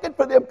ain't looking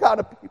for them kind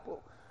of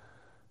people.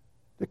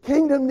 The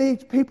kingdom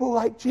needs people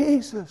like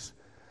Jesus,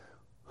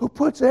 who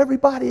puts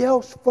everybody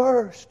else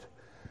first.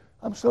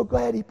 I'm so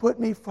glad He put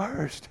me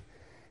first.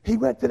 He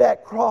went to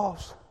that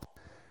cross.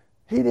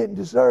 He didn't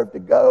deserve to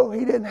go.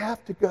 He didn't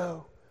have to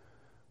go.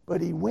 But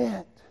He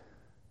went.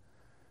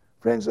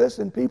 Friends,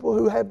 listen, people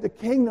who have the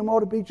kingdom ought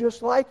to be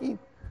just like Him.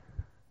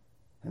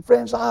 And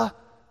friends, I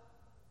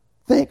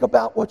think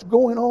about what's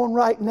going on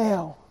right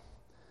now.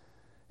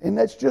 And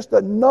that's just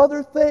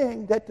another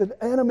thing that the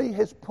enemy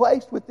has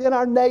placed within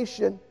our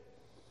nation.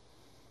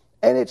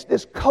 And it's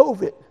this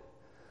COVID.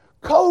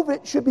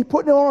 COVID should be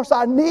putting us on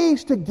our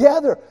knees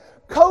together.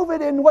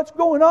 COVID and what's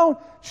going on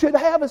should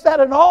have us at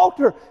an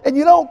altar. And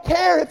you don't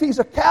care if he's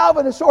a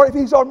Calvinist or if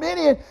he's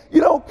Arminian.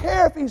 You don't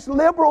care if he's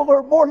liberal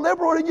or more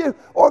liberal than you,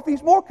 or if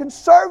he's more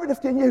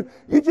conservative than you.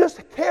 You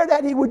just care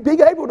that he would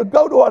be able to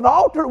go to an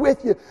altar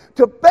with you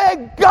to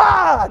beg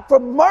God for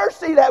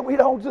mercy that we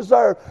don't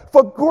deserve,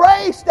 for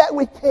grace that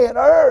we can't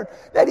earn,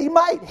 that He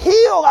might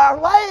heal our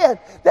land,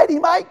 that He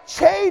might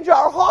change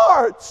our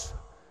hearts.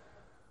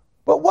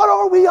 But what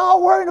are we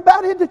all worrying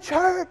about in the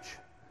church?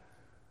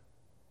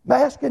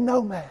 Mask and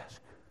no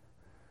mask.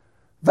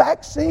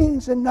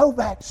 Vaccines and no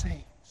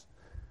vaccines.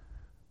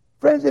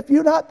 Friends, if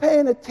you're not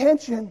paying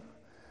attention,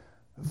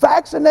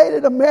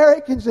 vaccinated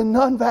Americans and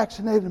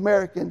non-vaccinated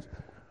Americans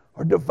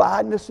are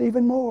dividing us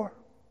even more.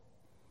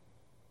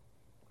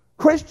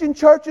 Christian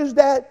churches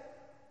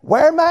that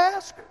wear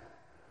masks,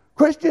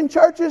 Christian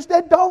churches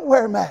that don't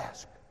wear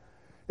masks.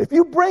 If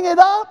you bring it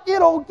up,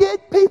 it'll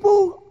get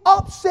people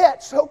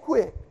upset so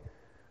quick.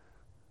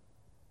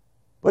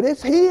 But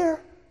it's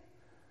here.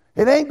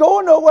 It ain't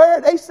going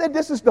nowhere. They said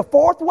this is the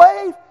fourth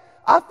wave.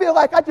 I feel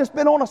like I've just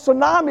been on a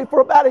tsunami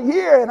for about a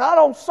year, and I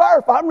don't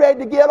surf. I'm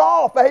ready to get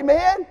off.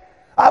 Amen?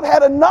 I've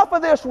had enough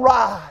of this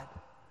ride.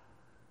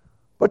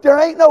 But there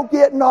ain't no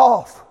getting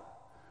off.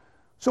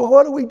 So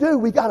what do?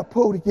 We got to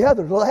pull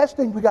together. The last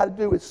thing we got to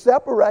do is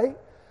separate.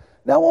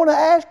 Now I want to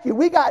ask you,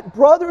 we got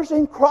brothers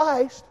in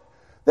Christ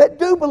that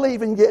do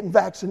believe in getting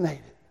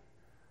vaccinated.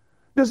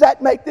 Does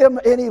that make them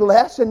any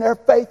less in their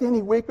faith,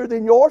 any weaker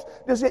than yours?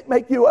 Does it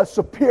make you a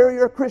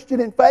superior Christian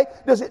in faith?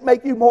 Does it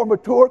make you more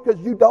mature because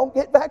you don't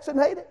get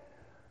vaccinated?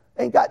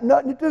 Ain't got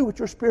nothing to do with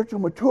your spiritual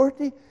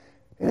maturity.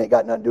 It ain't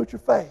got nothing to do with your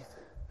faith.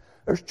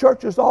 There's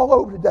churches all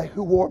over today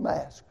who wore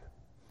masks.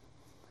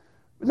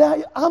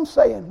 Now I'm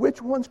saying,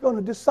 which one's going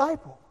to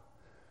disciple?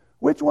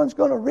 Which one's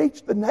going to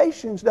reach the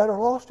nations that are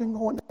lost and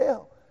going to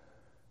hell?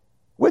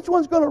 Which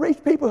one's going to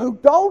reach people who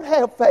don't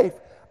have faith?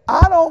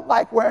 I don't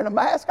like wearing a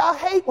mask. I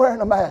hate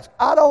wearing a mask.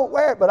 I don't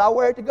wear it, but I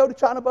wear it to go to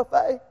China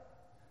Buffet.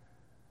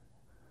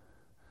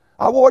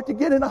 I wore it to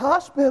get in the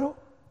hospital.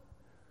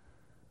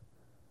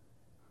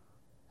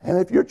 And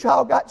if your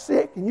child got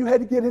sick and you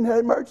had to get in the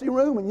emergency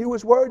room and you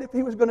was worried if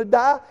he was going to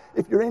die,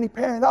 if you're any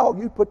parent at all,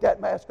 you'd put that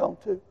mask on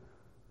too.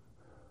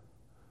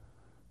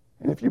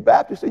 And if you're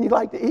Baptist and you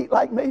like to eat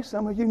like me,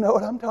 some of you know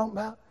what I'm talking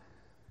about,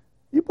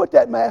 you put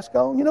that mask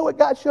on. You know what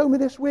God showed me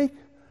this week?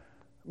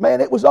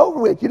 Man, it was over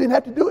with. You didn't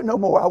have to do it no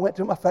more. I went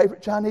to my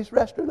favorite Chinese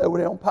restaurant over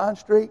there on Pine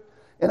Street,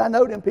 and I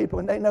know them people,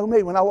 and they know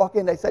me. When I walk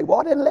in, they say,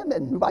 "Water and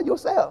lemon by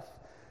yourself.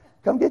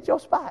 Come get your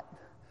spot.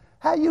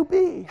 How you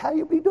be? How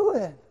you be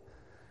doing?"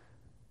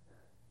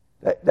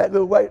 That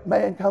little white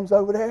man comes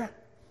over there.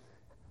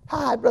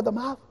 "Hi, Brother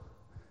Mouth."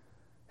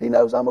 He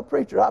knows I'm a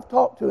preacher. I've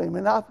talked to him,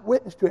 and I've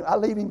witnessed to him. I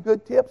leave him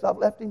good tips. I've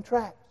left him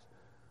tracts.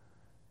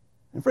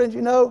 And friends,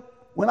 you know,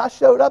 when I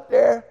showed up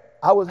there,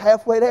 I was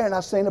halfway there and I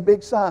seen a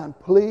big sign,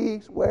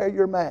 please wear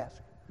your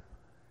mask.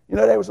 You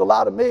know, there was a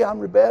lot of me, I'm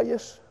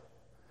rebellious.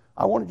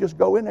 I want to just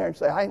go in there and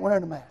say, I ain't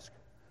wearing a mask.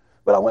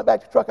 But I went back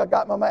to the truck, I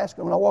got my mask,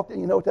 and when I walked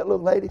in, you know what that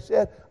little lady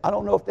said? I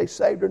don't know if they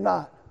saved or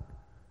not.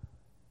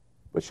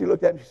 But she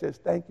looked at me and she says,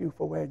 thank you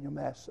for wearing your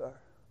mask, sir.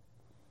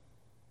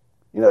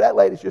 You know, that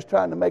lady's just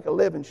trying to make a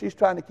living. She's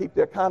trying to keep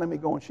the economy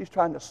going. She's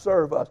trying to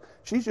serve us.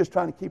 She's just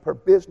trying to keep her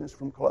business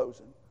from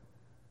closing.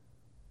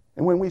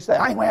 And when we say,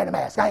 I ain't wearing a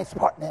mask, I ain't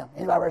supporting them,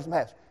 anybody wears a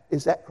mask,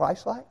 is that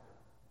Christ-like?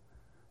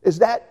 Is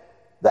that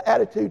the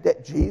attitude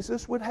that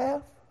Jesus would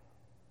have?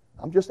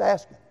 I'm just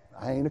asking.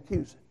 I ain't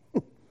accusing.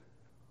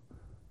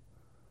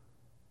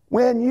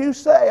 When you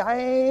say, I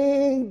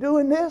ain't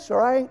doing this or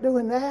I ain't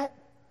doing that,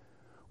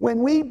 when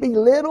we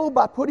belittle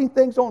by putting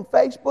things on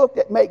Facebook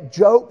that make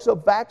jokes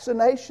of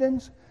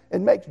vaccinations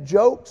and makes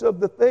jokes of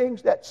the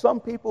things that some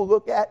people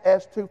look at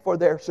as to for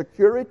their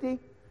security,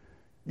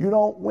 you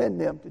don't win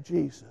them to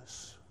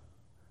Jesus.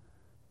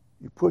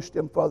 You push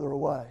them further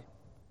away.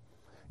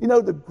 You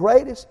know, the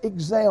greatest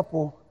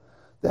example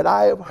that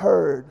I have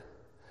heard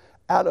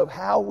out of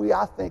how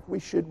I think we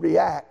should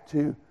react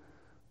to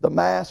the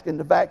mask and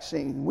the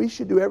vaccine, we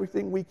should do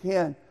everything we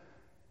can.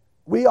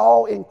 We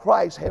all in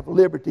Christ have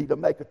liberty to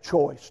make a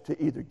choice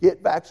to either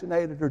get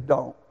vaccinated or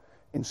don't.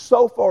 And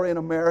so far in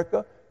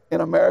America,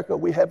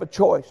 we have a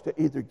choice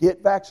to either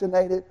get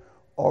vaccinated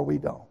or we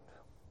don't.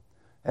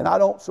 And I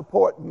don't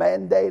support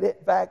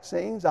mandated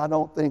vaccines. I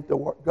don't think the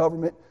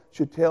government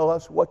should tell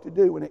us what to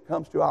do when it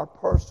comes to our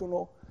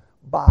personal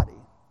body.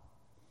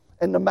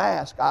 And the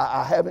mask,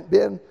 I haven't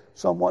been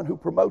someone who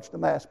promotes the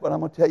mask, but I'm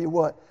going to tell you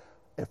what,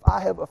 if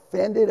I have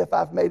offended, if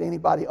I've made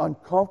anybody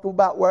uncomfortable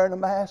about wearing a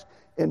mask,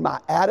 in my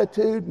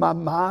attitude, my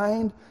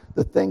mind,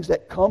 the things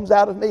that comes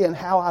out of me and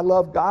how I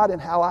love God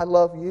and how I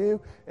love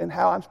you and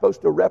how I'm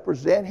supposed to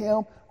represent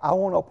Him, I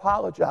want to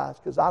apologize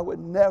because I would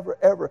never,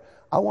 ever.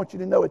 I want you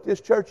to know at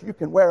this church you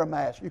can wear a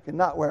mask. You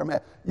cannot wear a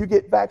mask. You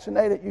get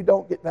vaccinated, you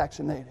don't get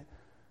vaccinated.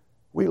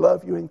 We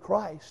love you in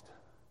Christ.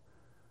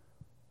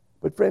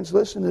 But friends,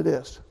 listen to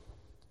this.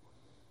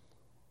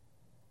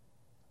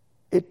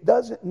 It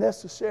doesn't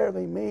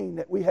necessarily mean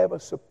that we have a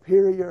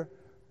superior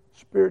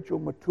spiritual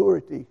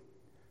maturity,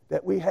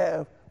 that we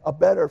have a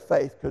better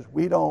faith because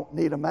we don't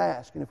need a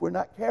mask. And if we're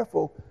not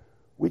careful,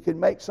 we can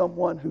make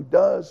someone who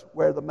does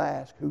wear the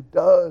mask, who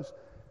does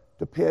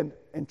depend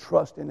and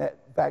trust in that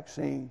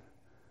vaccine,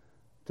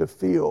 to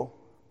feel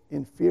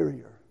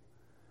inferior.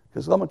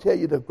 Because I'm going to tell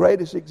you the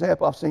greatest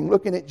example I've seen,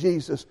 looking at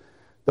Jesus,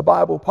 the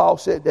Bible, Paul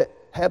said that,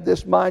 have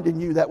this mind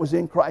in you that was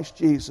in Christ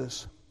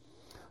Jesus.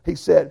 He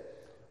said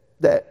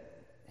that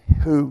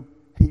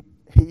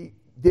he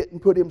didn't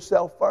put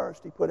himself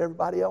first. He put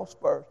everybody else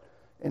first.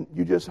 And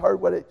you just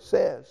heard what it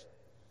says.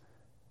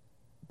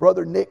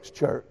 Brother Nick's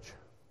church,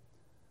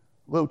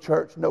 little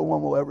church no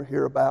one will ever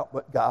hear about,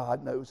 but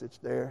God knows it's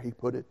there. He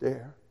put it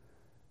there.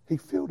 He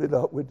filled it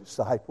up with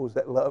disciples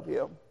that love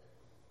Him,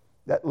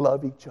 that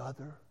love each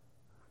other.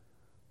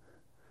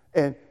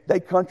 And they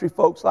country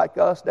folks like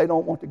us, they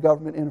don't want the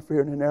government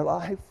interfering in their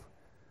life.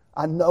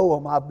 I know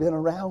them. I've been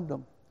around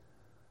them.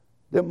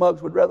 Them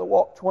mugs would rather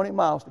walk 20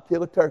 miles to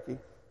kill a turkey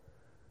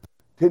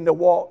than to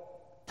walk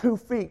 2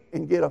 feet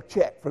and get a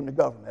check from the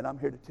government. I'm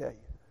here to tell you.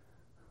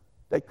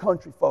 They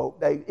country folk.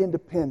 They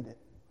independent.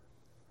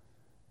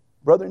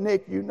 Brother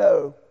Nick, you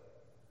know,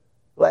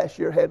 last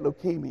year had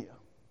leukemia.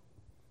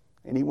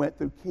 And he went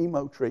through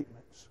chemo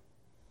treatments.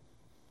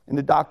 And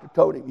the doctor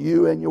told him,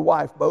 you and your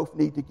wife both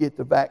need to get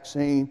the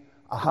vaccine.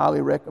 I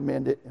highly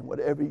recommend it. And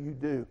whatever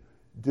you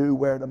do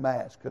wear the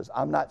mask. Because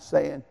I'm not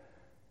saying,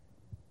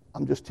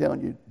 I'm just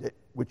telling you that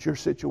with your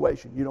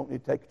situation, you don't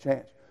need to take a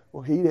chance.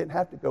 Well, he didn't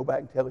have to go back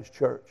and tell his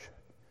church.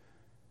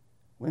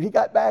 When he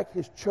got back,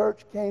 his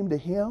church came to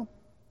him.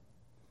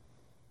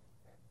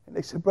 And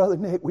they said, Brother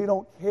Nick, we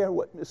don't care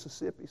what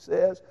Mississippi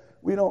says.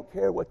 We don't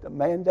care what the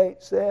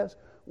mandate says.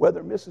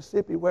 Whether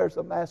Mississippi wears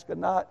a mask or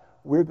not,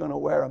 we're going to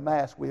wear a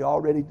mask. We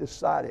already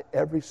decided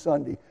every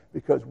Sunday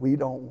because we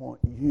don't want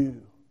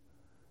you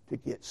to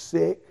get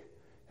sick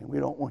and we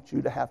don't want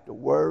you to have to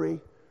worry.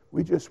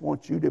 We just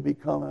want you to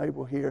become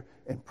able here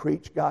and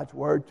preach God's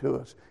word to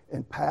us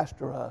and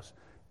pastor us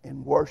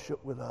and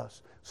worship with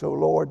us. So,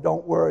 Lord,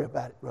 don't worry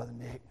about it, Brother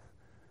Nick.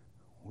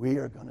 We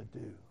are going to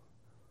do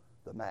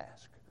the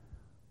mask.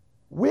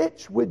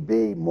 Which would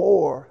be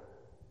more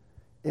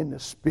in the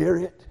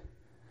spirit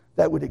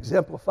that would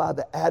exemplify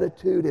the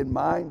attitude and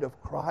mind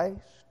of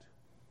Christ?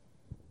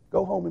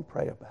 Go home and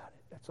pray about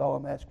it. That's all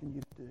I'm asking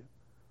you to do.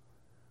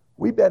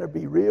 We better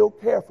be real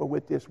careful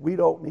with this. We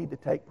don't need to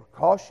take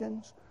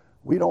precautions.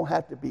 We don't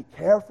have to be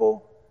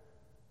careful.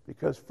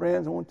 Because,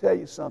 friends, I want to tell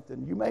you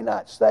something. You may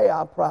not say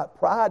our pride.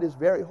 Pride is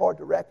very hard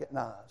to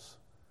recognize.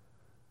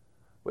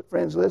 But,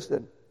 friends,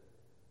 listen.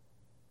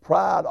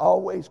 Pride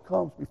always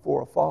comes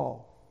before a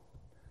fall.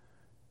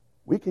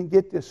 We can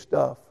get this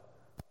stuff.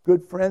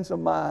 Good friends of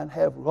mine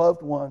have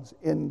loved ones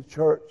in the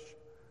church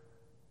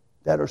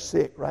that are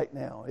sick right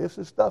now. This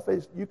is stuff,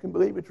 you can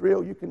believe it's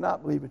real, you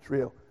cannot believe it's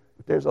real.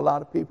 But there's a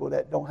lot of people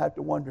that don't have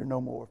to wonder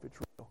no more if it's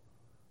real.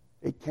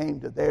 It came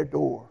to their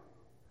door.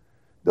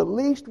 The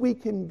least we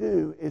can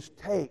do is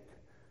take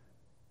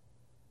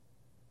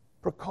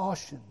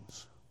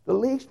precautions. The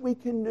least we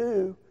can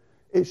do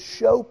is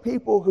show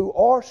people who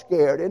are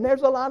scared, and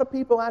there's a lot of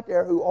people out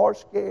there who are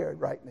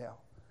scared right now,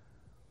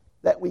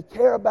 that we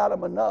care about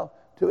them enough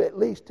to at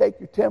least take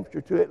your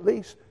temperature, to at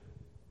least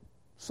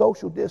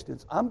social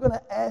distance. I'm going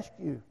to ask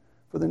you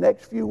for the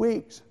next few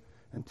weeks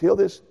until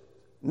this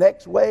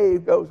next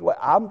wave goes away.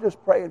 I'm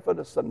just praying for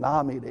the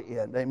tsunami to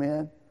end.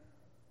 Amen?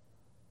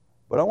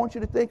 But I want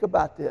you to think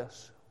about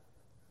this.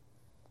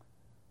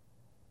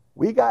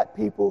 We got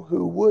people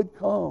who would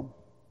come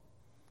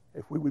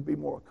if we would be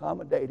more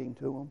accommodating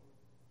to them,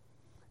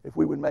 if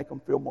we would make them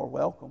feel more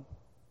welcome.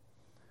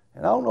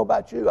 And I don't know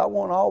about you, I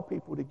want all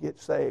people to get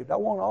saved. I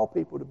want all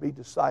people to be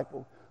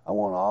discipled. I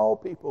want all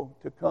people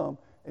to come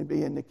and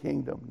be in the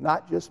kingdom,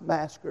 not just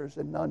maskers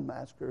and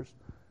non-maskers,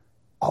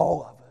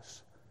 all of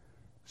us.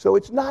 So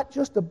it's not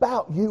just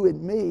about you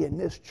and me in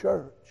this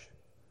church.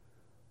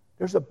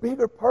 There's a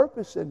bigger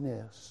purpose in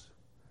this.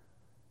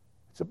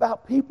 It's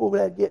about people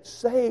that get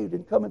saved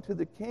and come into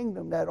the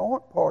kingdom that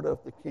aren't part of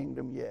the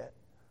kingdom yet.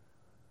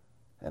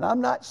 And I'm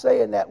not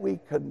saying that we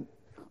can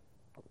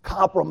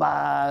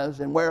compromise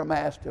and wear a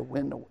mask to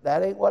win.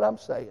 That ain't what I'm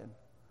saying.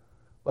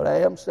 But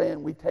I am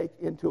saying we take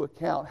into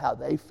account how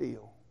they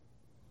feel.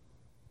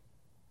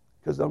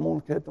 Because I'm going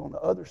to get on the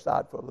other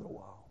side for a little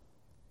while.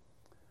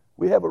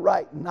 We have a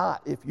right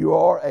not, if you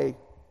are a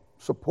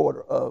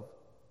supporter of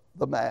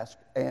the mask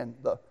and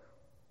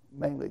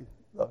mainly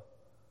the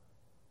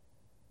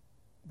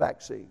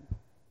vaccine.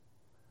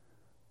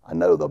 I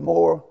know the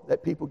more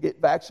that people get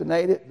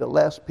vaccinated, the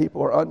less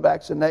people are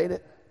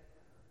unvaccinated,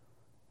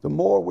 the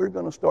more we're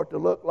going to start to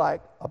look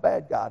like a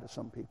bad guy to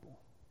some people.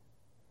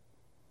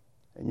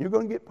 And you're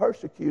going to get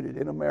persecuted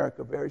in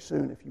America very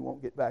soon if you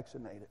won't get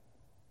vaccinated.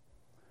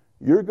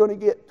 You're going to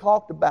get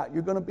talked about.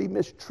 You're going to be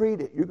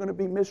mistreated. You're going to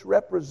be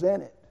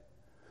misrepresented.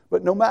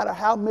 But no matter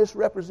how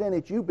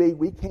misrepresented you be,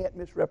 we can't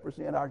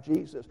misrepresent our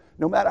Jesus.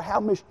 No matter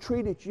how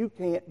mistreated you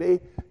can't be,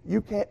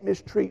 you can't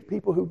mistreat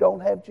people who don't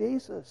have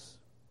Jesus.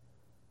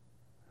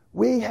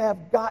 We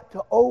have got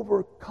to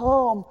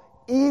overcome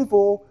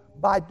evil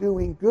by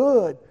doing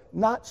good,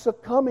 not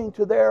succumbing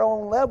to their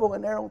own level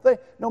and their own thing.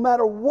 No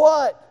matter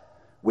what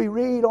we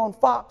read on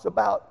Fox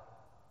about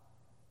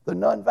the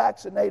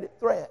non-vaccinated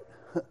threat.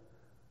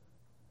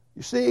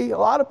 You see, a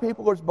lot of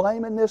people are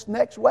blaming this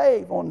next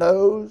wave on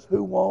those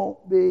who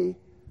won't be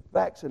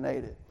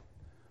vaccinated.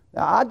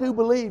 Now, I do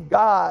believe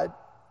God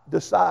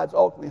decides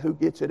ultimately who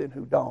gets it and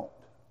who don't.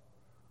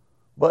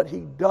 But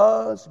He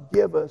does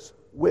give us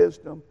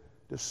wisdom,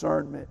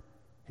 discernment.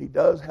 He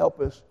does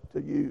help us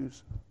to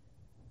use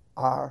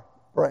our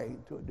brain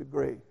to a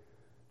degree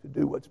to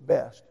do what's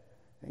best.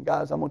 And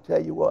guys, I'm going to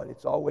tell you what,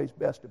 it's always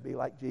best to be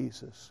like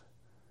Jesus.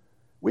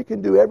 We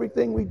can do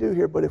everything we do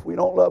here, but if we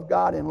don't love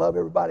God and love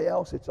everybody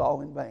else, it's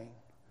all in vain.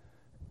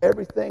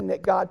 Everything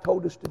that God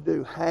told us to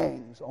do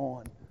hangs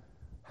on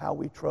how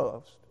we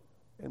trust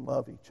and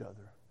love each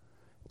other.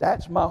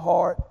 That's my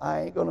heart.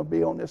 I ain't going to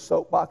be on this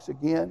soapbox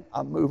again.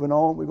 I'm moving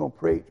on. We're going to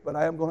preach, but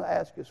I am going to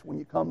ask us when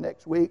you come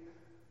next week,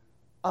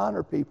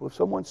 honor people. If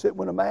someone's sitting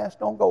with a mask,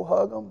 don't go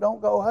hug them. Don't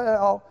go, hey,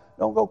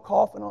 don't go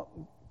coughing on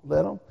them.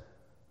 Let them.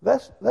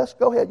 Let's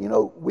go ahead. You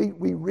know, we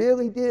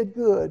really did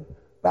good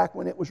back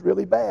when it was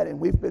really bad, and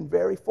we've been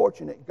very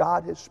fortunate.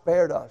 God has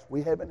spared us.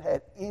 We haven't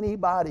had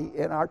anybody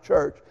in our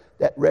church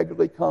that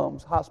regularly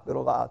comes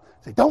hospitalized.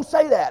 Say, don't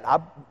say that.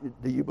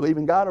 Do you believe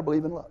in God or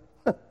believe in love?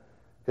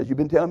 Because you've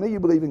been telling me you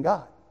believe in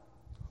God.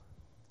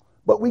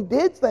 But we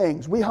did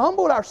things. We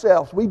humbled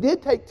ourselves. We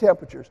did take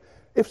temperatures.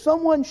 If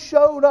someone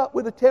showed up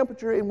with a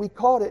temperature and we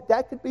caught it,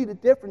 that could be the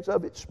difference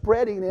of it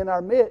spreading in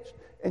our midst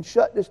and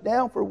shut us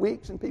down for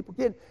weeks and people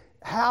getting.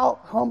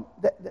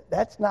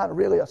 That's not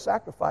really a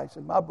sacrifice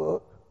in my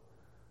book.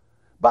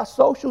 By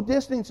social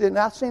distancing,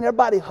 I've seen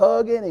everybody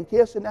hugging and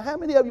kissing. Now, how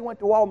many of you went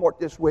to Walmart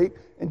this week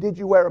and did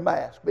you wear a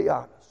mask? Be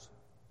honest.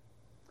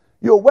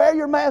 You'll wear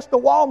your mask to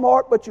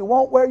Walmart, but you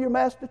won't wear your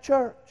mask to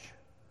church.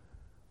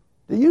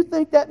 Do you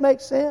think that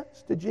makes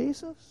sense to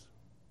Jesus?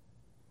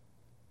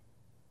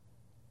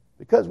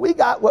 Because we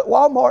got what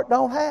Walmart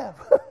don't have.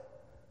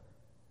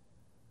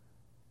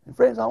 And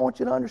friends, I want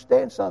you to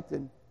understand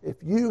something. If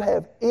you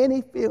have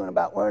any feeling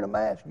about wearing a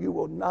mask, you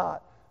will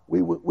not.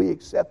 We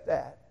accept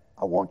that.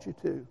 I want you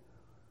to.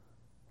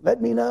 Let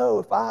me know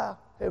if I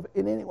have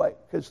in any way,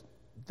 because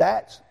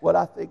that's what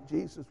I think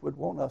Jesus would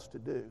want us to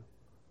do.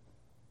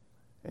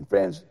 And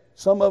friends,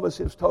 some of us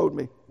have told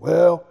me,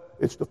 well,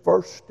 it's the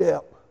first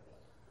step.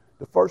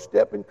 The first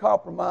step in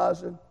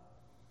compromising.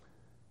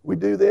 We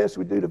do this,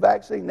 we do the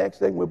vaccine, next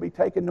thing we'll be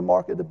taking the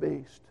mark of the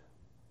beast.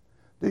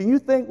 Do you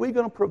think we're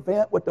going to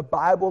prevent what the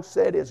Bible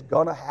said is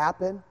going to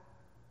happen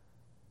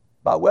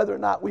by whether or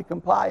not we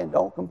comply and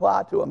don't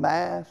comply to a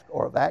mask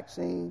or a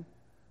vaccine?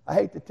 I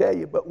hate to tell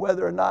you, but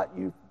whether or not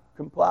you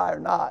comply or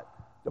not,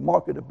 the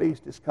mark of the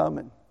beast is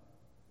coming.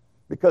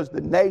 Because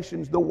the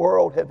nations, the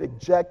world have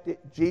rejected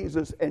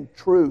Jesus and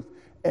truth,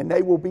 and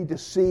they will be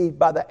deceived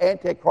by the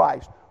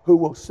Antichrist, who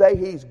will say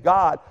he's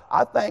God.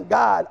 I thank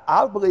God.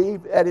 I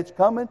believe that it's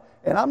coming,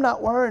 and I'm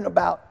not worrying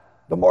about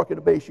the mark of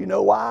the beast. You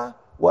know why?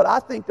 What I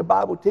think the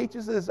Bible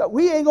teaches is that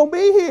we ain't going to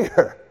be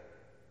here.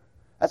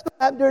 That's going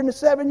to happen during the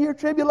 7-year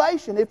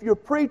tribulation. If you're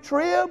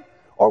pre-trib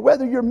or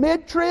whether you're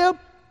mid-trib,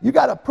 you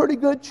got a pretty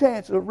good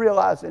chance of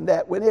realizing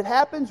that when it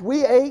happens,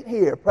 we ain't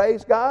here.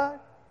 Praise God.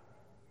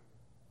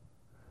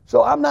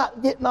 So I'm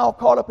not getting all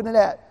caught up into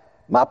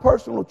that. My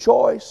personal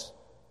choice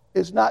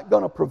is not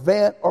going to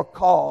prevent or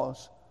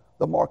cause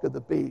the mark of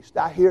the beast.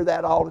 I hear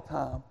that all the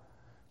time.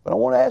 But I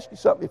want to ask you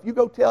something. If you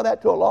go tell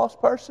that to a lost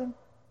person,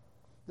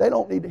 they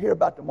don't need to hear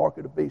about the mark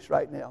of the beast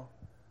right now.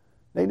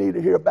 They need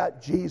to hear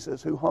about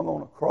Jesus, who hung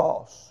on a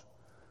cross,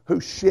 who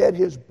shed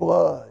his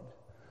blood,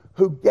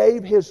 who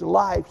gave his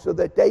life so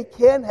that they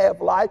can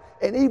have life.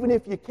 And even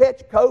if you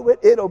catch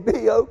COVID, it'll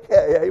be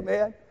okay,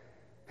 amen?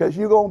 Because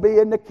you're going to be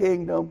in the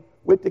kingdom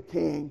with the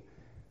King.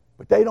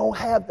 But they don't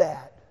have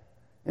that.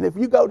 And if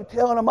you go to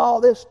telling them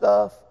all this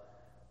stuff,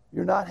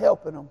 you're not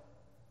helping them.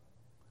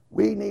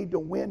 We need to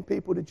win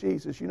people to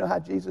Jesus. You know how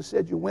Jesus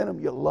said you win them?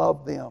 You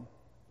love them.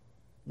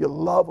 You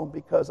love them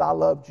because I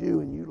loved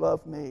you and you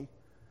love me.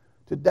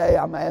 Today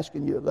I'm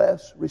asking you,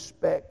 let's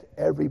respect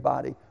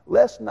everybody.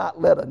 Let's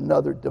not let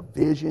another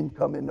division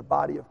come in the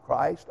body of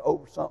Christ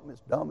over something as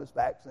dumb as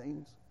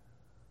vaccines.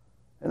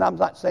 And I'm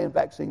not saying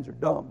vaccines are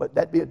dumb, but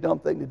that'd be a dumb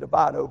thing to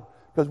divide over.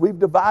 Because we've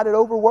divided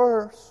over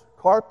worse.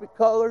 Carpet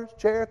colors,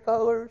 chair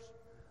colors.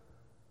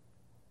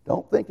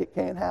 Don't think it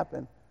can't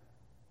happen.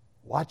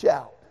 Watch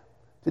out.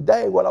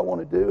 Today what I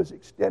want to do is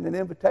extend an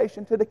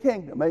invitation to the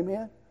kingdom.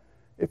 Amen?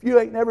 If you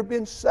ain't never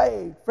been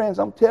saved, friends,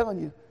 I'm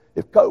telling you,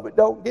 if COVID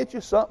don't get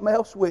you, something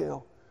else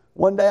will.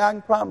 One day I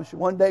can promise you,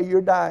 one day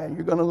you're dying,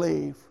 you're going to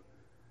leave.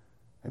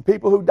 And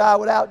people who die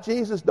without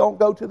Jesus don't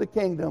go to the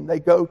kingdom. They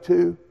go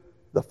to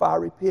the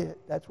fiery pit.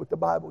 That's what the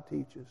Bible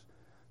teaches.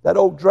 That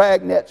old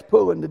dragnet's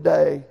pulling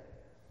today.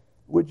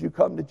 Would you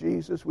come to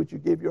Jesus? Would you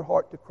give your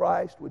heart to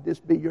Christ? Would this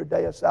be your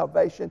day of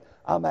salvation?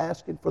 I'm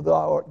asking for the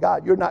Lord.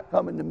 God, you're not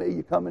coming to me,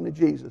 you're coming to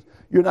Jesus.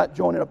 You're not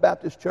joining a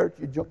Baptist church,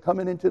 you're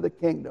coming into the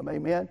kingdom.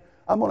 Amen?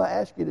 I'm going to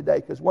ask you today,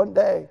 because one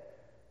day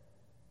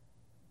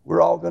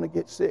we're all going to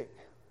get sick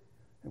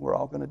and we're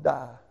all going to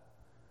die.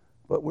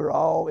 But we're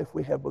all, if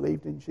we have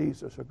believed in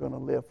Jesus, are going to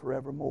live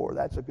forevermore.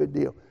 That's a good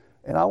deal.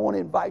 And I want to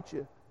invite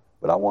you,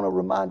 but I want to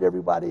remind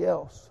everybody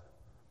else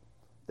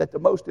that the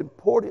most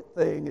important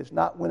thing is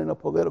not winning a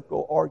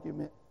political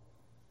argument.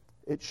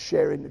 It's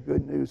sharing the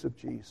good news of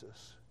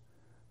Jesus.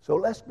 So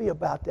let's be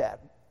about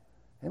that.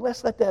 And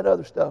let's let that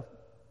other stuff,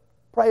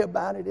 pray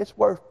about it. It's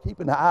worth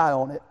keeping an eye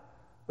on it.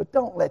 But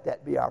don't let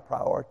that be our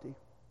priority.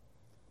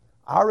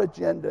 Our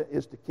agenda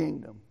is the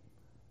kingdom,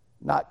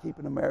 not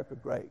keeping America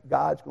great.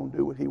 God's going to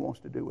do what he wants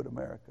to do with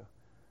America.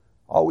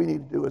 All we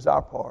need to do is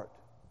our part,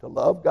 to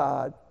love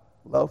God,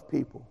 love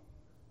people,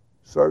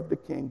 serve the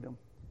kingdom,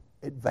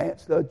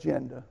 advance the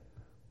agenda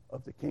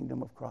of the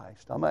kingdom of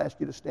Christ. I'm going to ask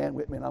you to stand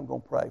with me and I'm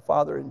going to pray.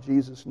 Father, in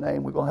Jesus'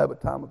 name, we're going to have a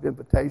time of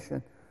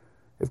invitation.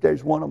 If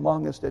there's one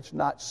among us that's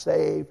not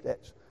saved,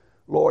 that's,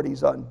 Lord,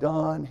 he's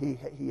undone,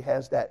 he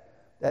has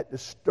that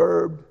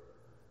disturbed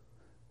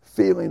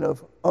feeling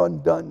of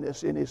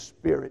undoneness in his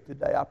spirit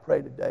today. I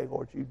pray today,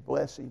 Lord, you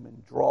bless him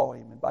and draw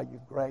him, and by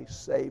your grace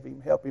save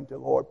him. Help him to,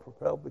 Lord,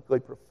 publicly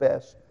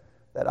profess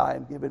that I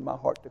am giving my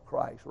heart to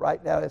Christ.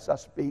 Right now as I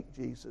speak,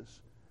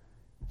 Jesus,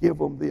 give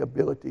them the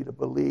ability to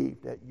believe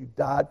that you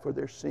died for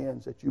their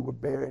sins, that you were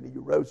buried and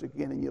you rose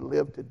again and you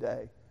live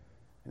today.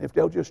 And if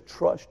they'll just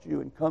trust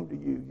you and come to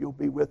you, you'll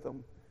be with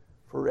them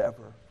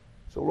forever.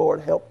 So,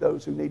 Lord, help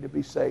those who need to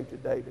be saved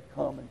today to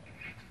come and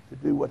to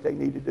do what they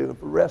need to do. And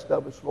for the rest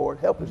of us, Lord,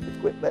 help us to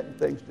quit letting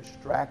things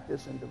distract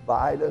us and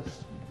divide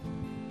us.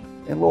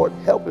 And, Lord,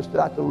 help us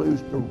not to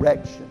lose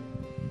direction,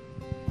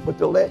 but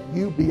to let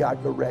you be our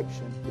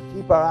direction, to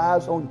keep our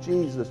eyes on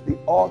Jesus, the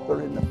author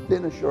and the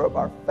finisher of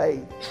our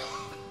faith,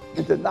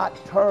 and to not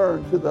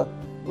turn to the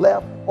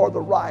left or the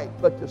right,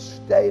 but to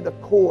stay the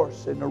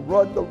course and to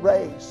run the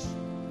race,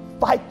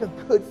 fight the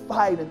good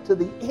fight until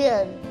the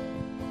end.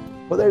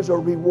 For there's a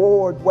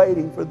reward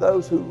waiting for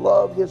those who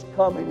love his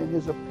coming and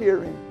his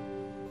appearing.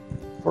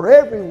 For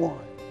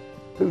everyone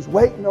who's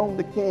waiting on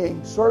the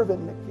King,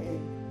 serving the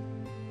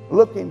King,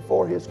 looking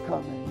for his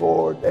coming,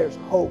 Lord, there's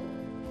hope.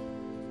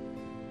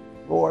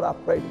 Lord, I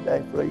pray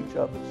today for each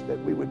of us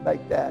that we would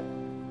make that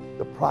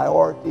the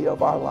priority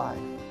of our life.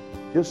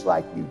 Just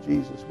like you,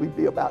 Jesus, we'd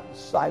be about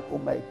disciple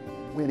making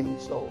and winning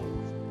souls.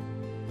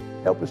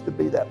 Help us to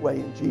be that way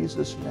in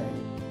Jesus'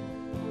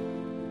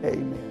 name.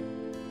 Amen.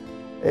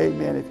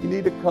 Amen. If you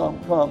need to come.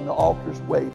 The altar's waiting.